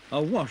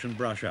 I'll wash and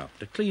brush up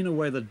to clean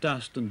away the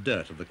dust and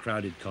dirt of the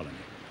crowded colony,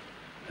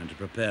 and to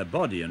prepare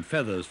body and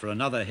feathers for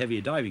another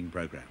heavy diving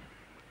program.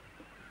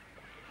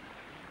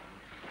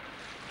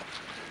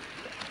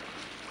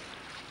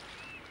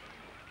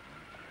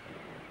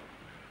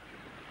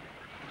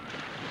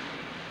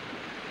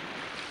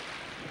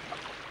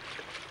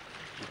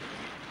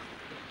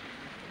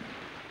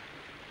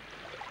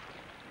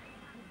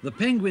 The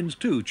penguins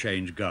too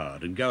change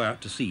guard and go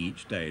out to sea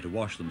each day to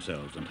wash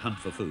themselves and hunt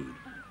for food,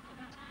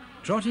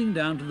 trotting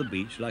down to the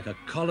beach like a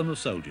column of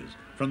soldiers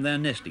from their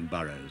nesting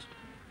burrows,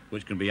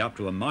 which can be up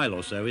to a mile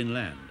or so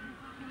inland.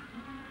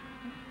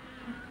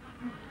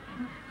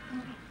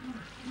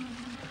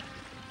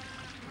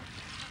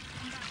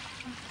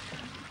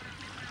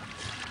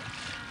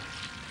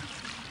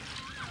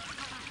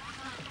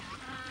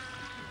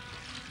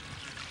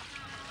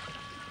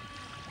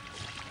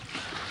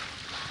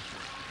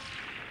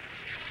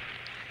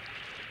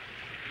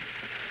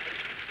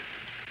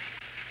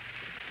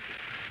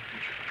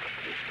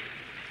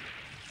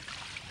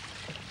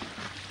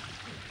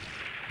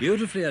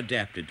 Beautifully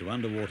adapted to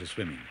underwater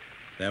swimming,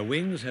 their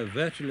wings have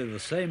virtually the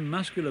same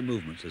muscular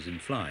movements as in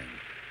flying.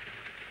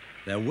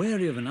 They're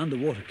wary of an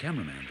underwater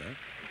cameraman, though,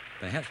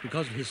 perhaps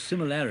because of his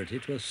similarity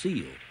to a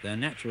seal, their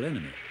natural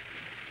enemy.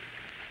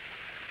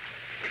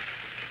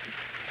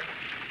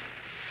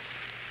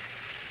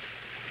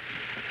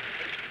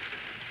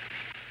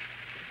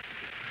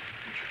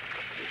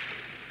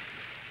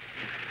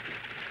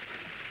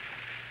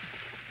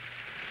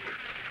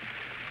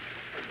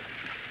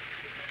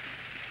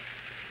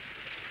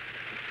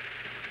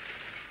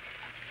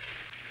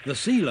 The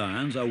sea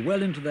lions are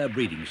well into their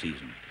breeding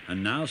season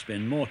and now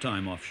spend more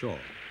time offshore.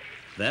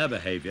 Their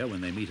behavior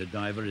when they meet a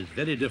diver is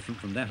very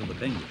different from that of the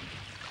penguins.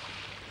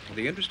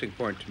 The interesting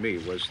point to me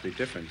was the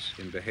difference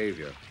in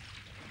behavior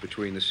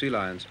between the sea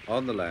lions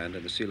on the land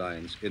and the sea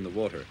lions in the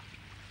water.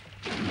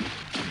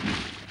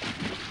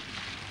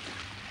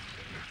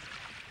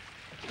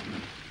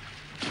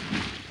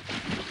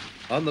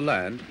 On the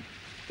land,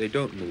 they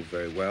don't move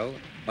very well.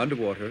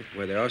 Underwater,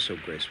 where they are so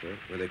graceful,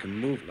 where they can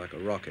move like a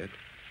rocket,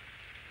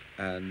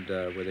 and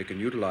where they can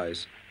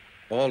utilize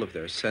all of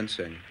their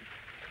sensing,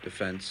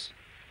 defense,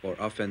 or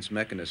offense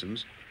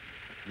mechanisms,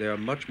 they are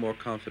much more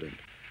confident.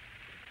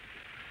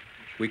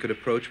 We could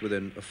approach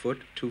within a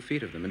foot, 2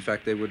 feet of them. In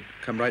fact, they would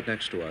come right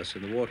next to us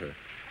in the water.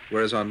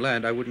 Whereas on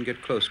land, I wouldn't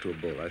get close to a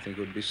bull. I think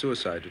it would be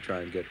suicide to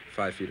try and get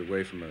 5 feet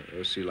away from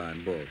a sea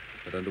lion bull.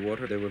 But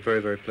underwater, they were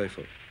very, very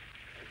playful.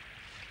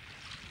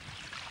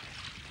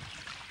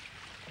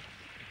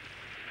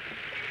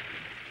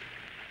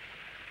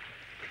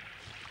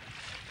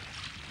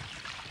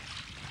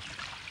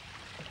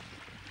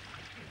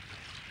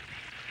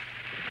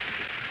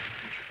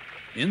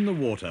 In the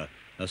water,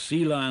 a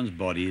sea lion's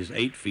body is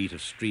 8 feet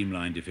of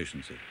streamlined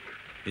efficiency.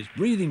 Its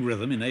breathing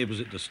rhythm enables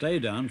it to stay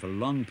down for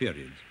long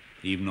periods.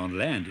 Even on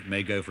land, it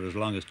may go for as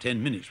long as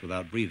 10 minutes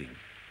without breathing.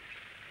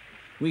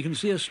 We can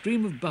see a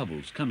stream of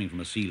bubbles coming from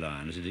a sea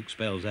lion as it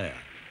expels air.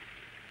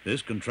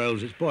 This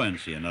controls its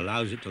buoyancy and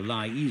allows it to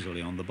lie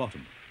easily on the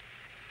bottom.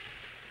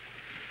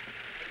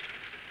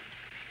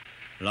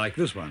 Like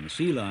this one,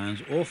 sea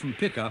lions often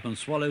pick up and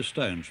swallow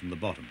stones from the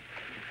bottom.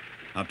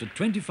 Up to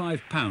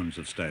 25 pounds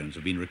of stones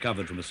have been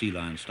recovered from a sea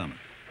lion's stomach.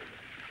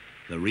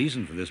 The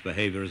reason for this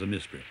behavior is a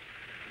mystery.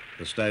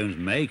 The stones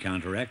may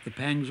counteract the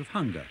pangs of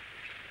hunger,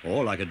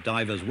 or like a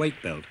diver's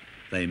weight belt,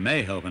 they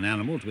may help an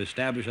animal to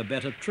establish a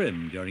better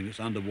trim during its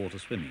underwater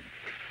swimming.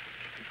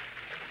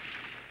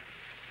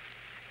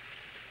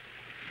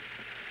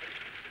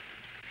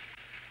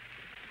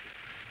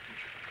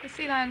 The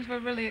sea lions were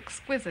really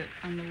exquisite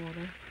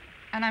underwater,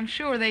 and I'm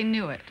sure they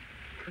knew it.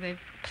 They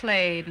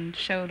played and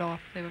showed off.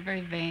 They were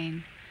very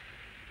vain.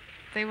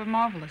 They were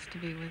marvelous to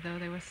be with, though.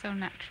 They were so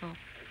natural.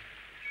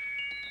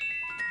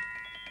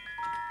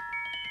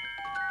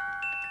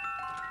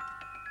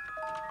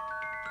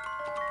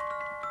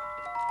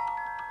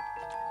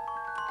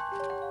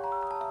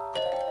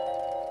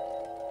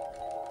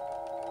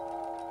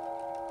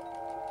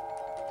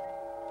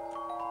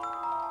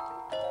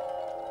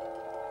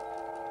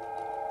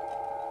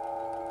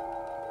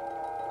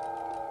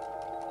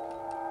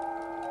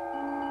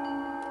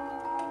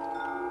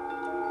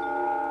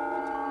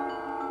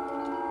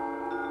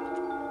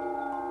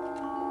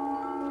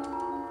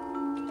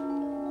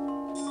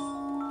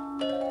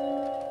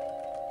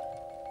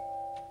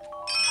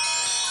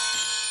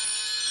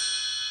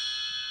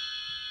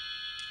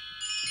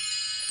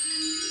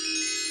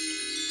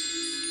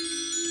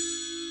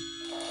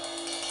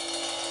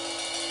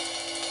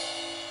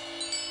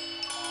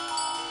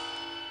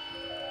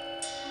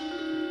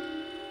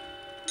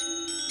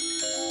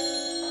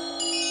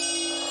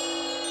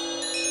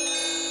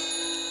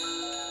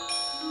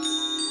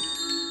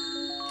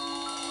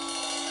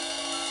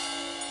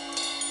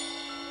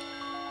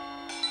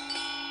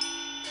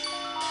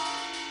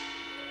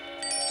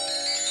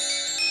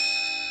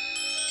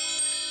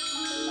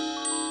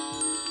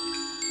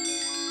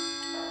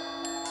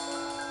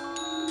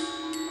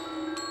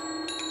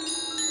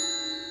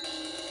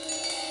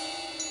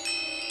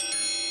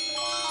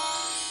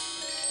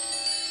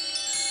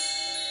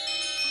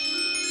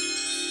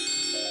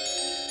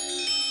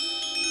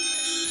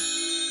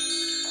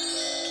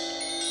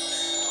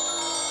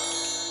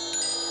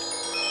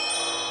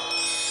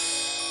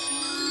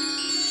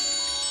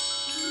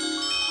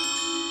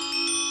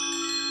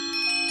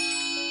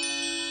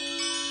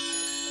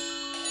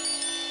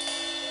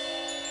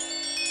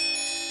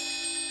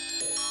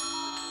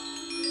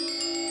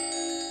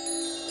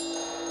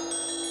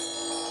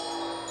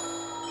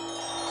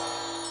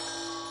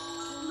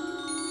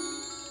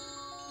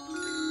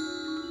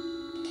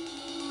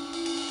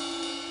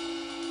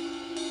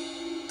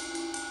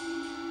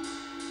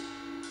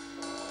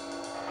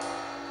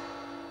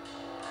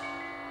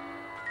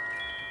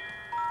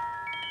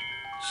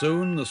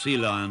 Soon the sea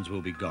lions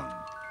will be gone,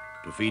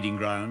 to feeding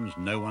grounds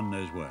no one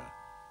knows where.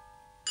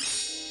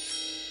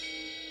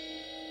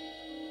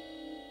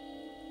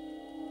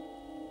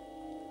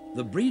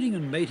 The breeding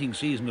and mating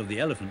season of the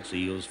elephant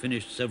seals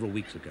finished several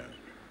weeks ago.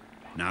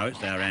 Now it's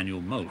their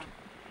annual molt.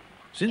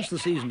 Since the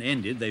season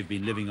ended, they've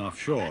been living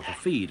offshore to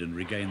feed and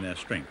regain their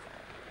strength.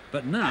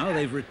 But now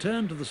they've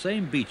returned to the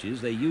same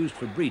beaches they used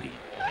for breeding.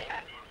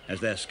 As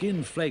their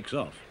skin flakes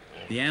off,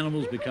 the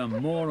animals become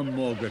more and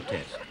more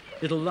grotesque.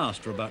 It'll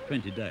last for about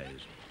 20 days.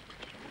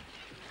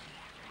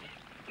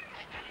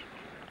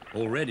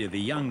 Already the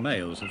young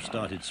males have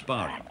started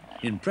sparring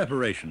in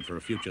preparation for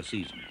a future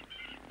season.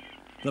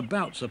 The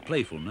bouts are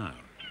playful now,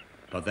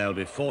 but they'll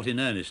be fought in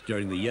earnest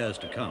during the years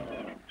to come.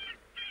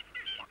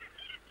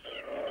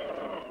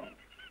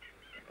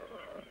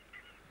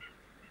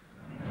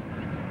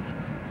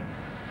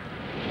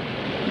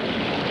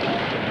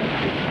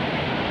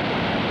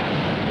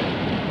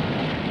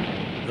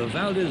 The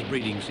Valdes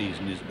breeding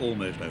season is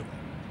almost over.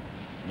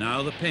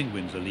 Now the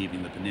penguins are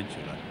leaving the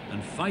peninsula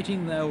and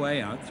fighting their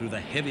way out through the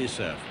heavy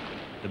surf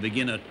to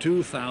begin a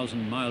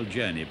 2,000-mile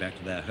journey back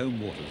to their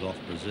home waters off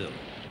Brazil.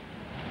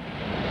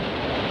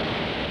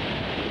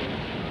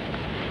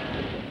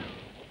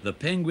 The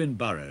penguin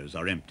burrows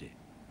are empty.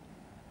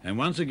 And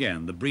once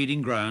again, the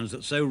breeding grounds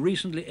that so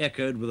recently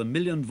echoed with a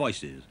million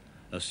voices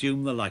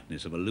assume the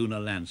likeness of a lunar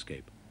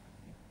landscape.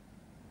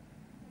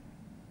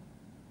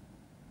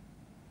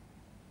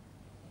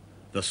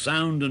 The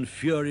sound and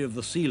fury of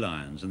the sea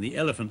lions and the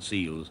elephant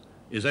seals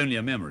is only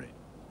a memory.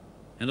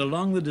 And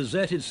along the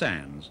deserted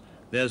sands,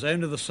 there's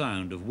only the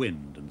sound of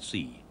wind and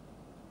sea.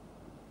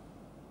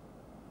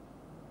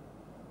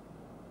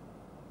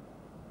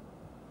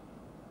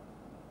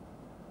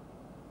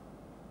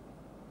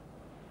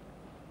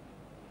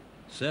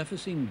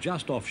 Surfacing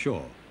just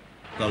offshore,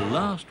 the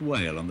last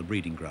whale on the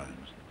breeding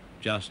grounds.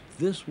 Just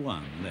this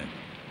one left.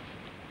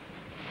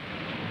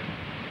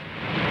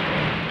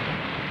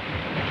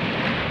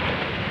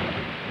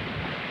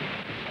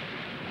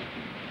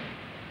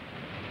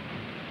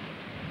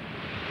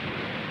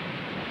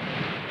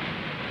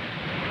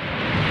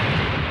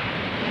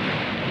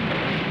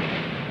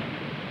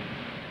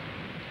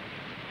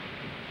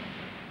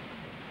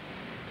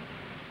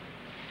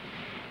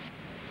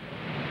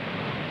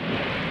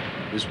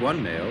 This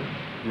one male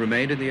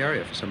remained in the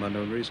area for some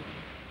unknown reason,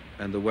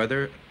 and the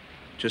weather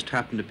just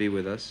happened to be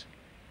with us,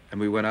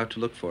 and we went out to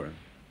look for him.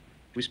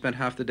 We spent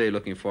half the day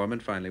looking for him,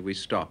 and finally we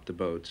stopped the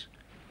boats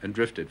and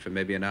drifted for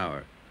maybe an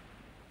hour,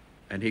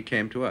 and he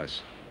came to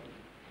us.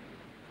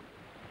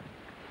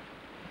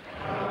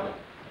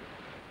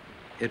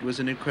 It was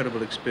an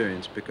incredible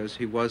experience because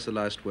he was the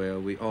last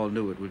whale. We all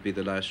knew it would be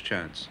the last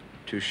chance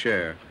to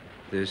share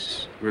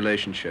this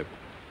relationship.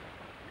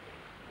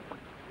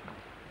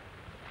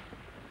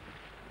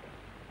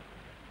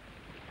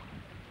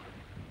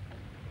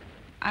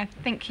 I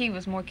think he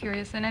was more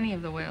curious than any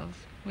of the whales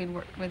we'd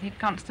worked with. He'd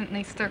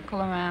constantly circle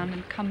around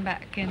and come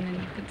back in, and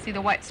you could see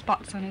the white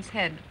spots on his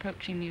head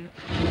approaching you.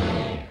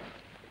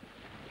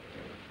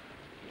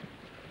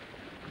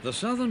 The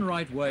southern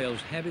right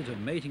whale's habit of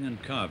mating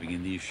and calving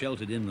in these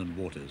sheltered inland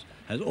waters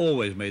has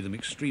always made them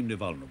extremely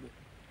vulnerable.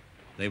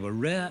 They were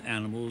rare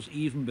animals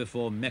even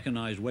before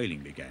mechanized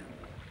whaling began.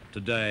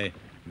 Today,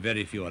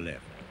 very few are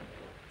left.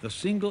 The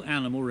single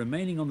animal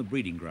remaining on the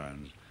breeding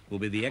grounds will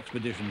be the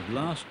expedition's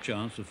last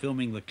chance of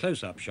filming the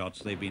close-up shots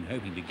they've been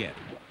hoping to get.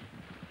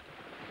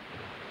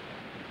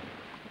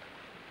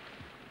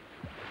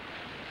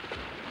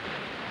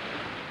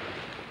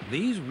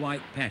 These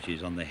white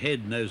patches on the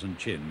head, nose and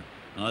chin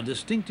are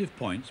distinctive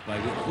points by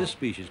which this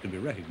species can be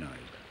recognized.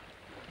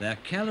 They're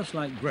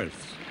callus-like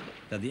growths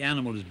that the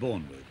animal is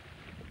born with,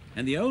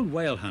 and the old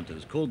whale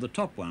hunters called the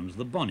top ones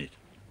the bonnet.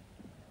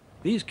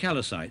 These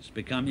callusites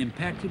become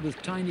impacted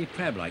with tiny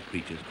crab-like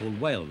creatures called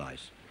whale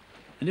lice,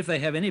 and if they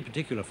have any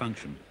particular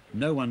function,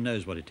 no one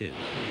knows what it is.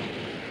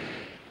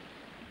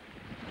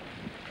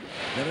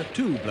 There are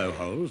two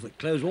blowholes that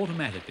close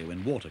automatically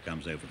when water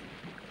comes over them.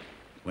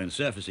 When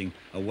surfacing,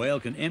 a whale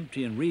can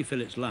empty and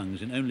refill its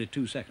lungs in only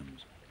 2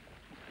 seconds.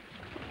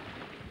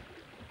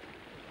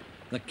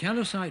 The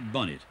callusite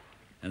bonnet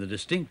and the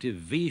distinctive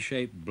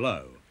V-shaped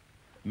blow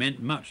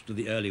meant much to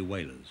the early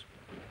whalers.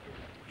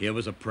 Here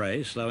was a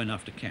prey slow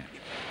enough to catch,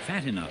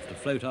 fat enough to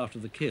float after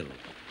the kill,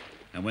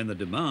 and when the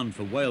demand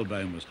for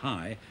whalebone was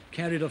high,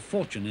 carried a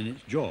fortune in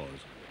its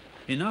jaws,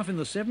 enough in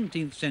the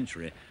 17th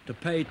century to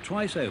pay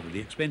twice over the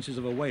expenses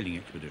of a whaling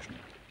expedition.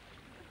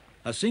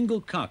 A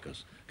single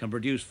carcass can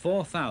produce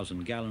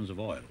 4,000 gallons of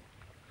oil.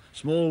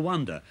 Small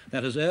wonder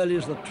that as early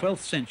as the 12th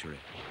century,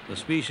 the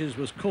species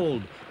was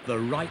called the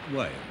right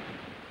whale,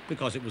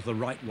 because it was the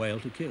right whale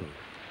to kill.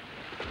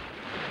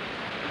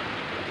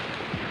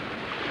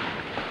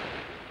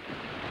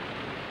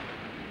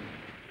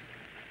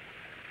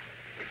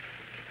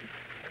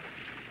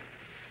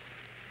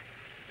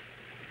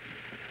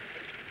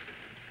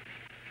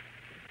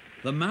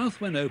 The mouth,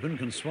 when open,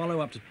 can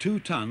swallow up to 2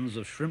 tons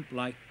of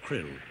shrimp-like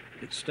krill,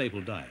 its staple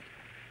diet.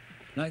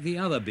 Like the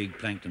other big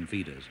plankton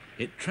feeders,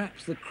 it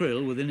traps the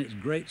krill within its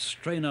great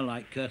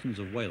strainer-like curtains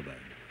of whalebone.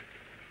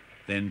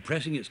 Then,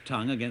 pressing its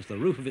tongue against the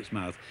roof of its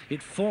mouth,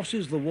 it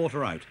forces the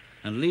water out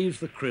and leaves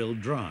the krill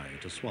dry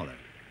to swallow.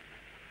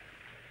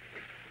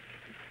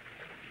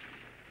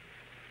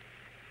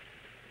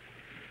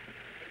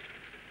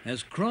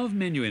 As KROV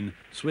Menuhin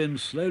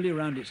swims slowly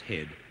round its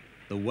head,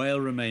 the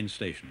whale remains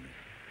stationary.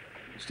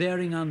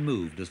 staring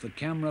unmoved as the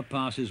camera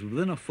passes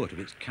within a foot of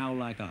its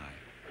cow-like eye.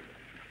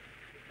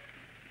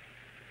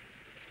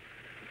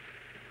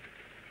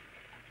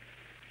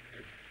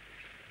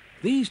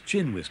 These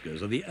chin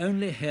whiskers are the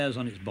only hairs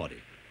on its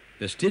body,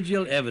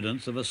 vestigial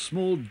evidence of a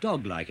small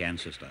dog-like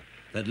ancestor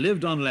that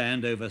lived on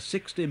land over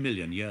 60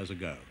 million years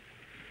ago.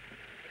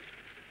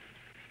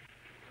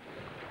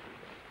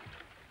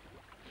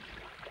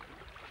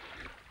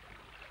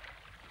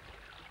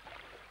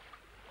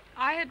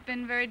 I had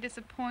been very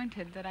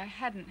disappointed that I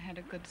hadn't had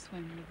a good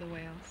swim with the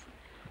whales.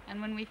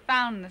 And when we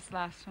found this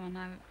last one,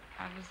 I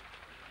was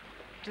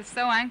just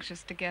so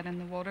anxious to get in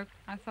the water.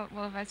 I thought,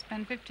 well, if I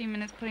spend 15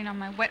 minutes putting on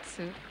my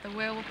wetsuit, the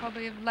whale will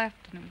probably have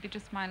left, and it would be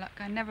just my luck.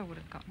 I never would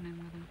have gotten in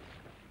with him.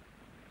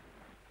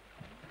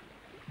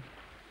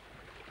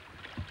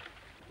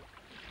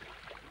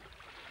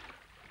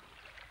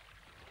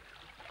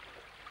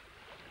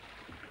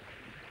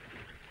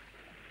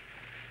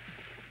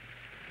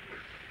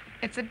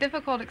 It's a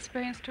difficult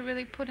experience to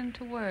really put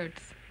into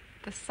words.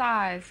 The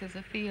size is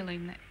a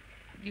feeling that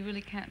you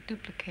really can't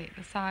duplicate,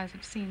 the size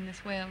of seeing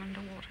this whale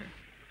underwater.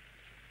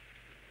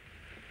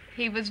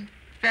 He was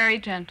very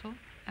gentle,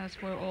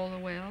 as were all the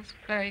whales,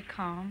 very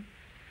calm.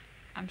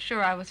 I'm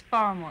sure I was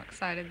far more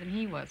excited than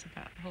he was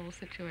about the whole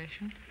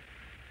situation.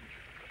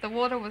 The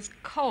water was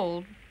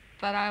cold,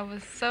 but I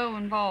was so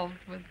involved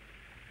with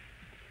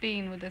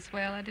being with this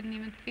whale, I didn't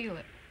even feel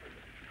it.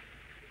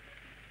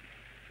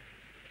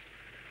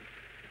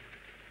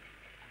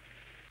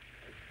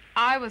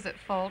 I was at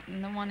fault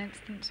in the one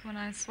instance when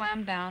I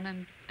swam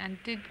down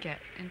and did get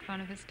in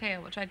front of his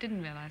tail, which I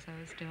didn't realize I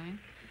was doing.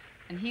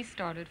 And he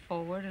started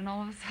forward, and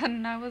all of a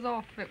sudden I was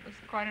off. It was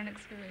quite an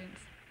experience.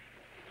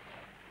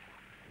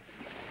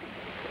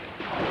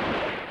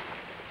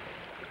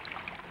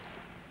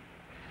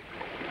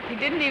 He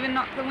didn't even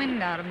knock the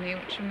wind out of me,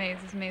 which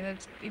amazes me.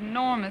 That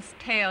enormous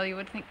tail, you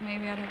would think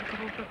maybe I'd have a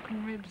couple of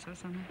broken ribs or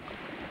something.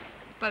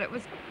 But it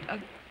was a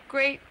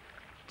great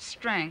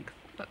strength,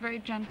 but very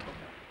gentle.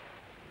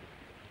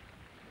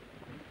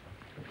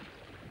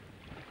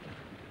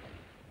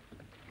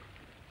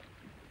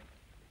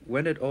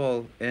 When it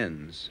all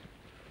ends,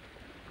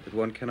 that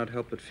one cannot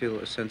help but feel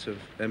a sense of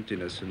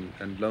emptiness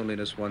and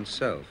loneliness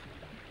oneself.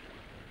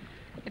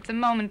 It's a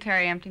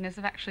momentary emptiness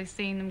of actually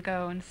seeing them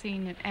go and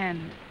seeing it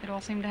end. It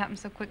all seemed to happen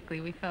so quickly,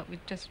 we felt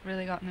we'd just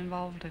really gotten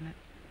involved in it.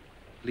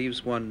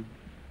 Leaves one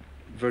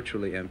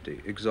virtually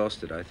empty,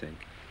 exhausted, I think,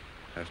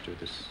 after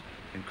this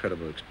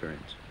incredible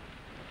experience.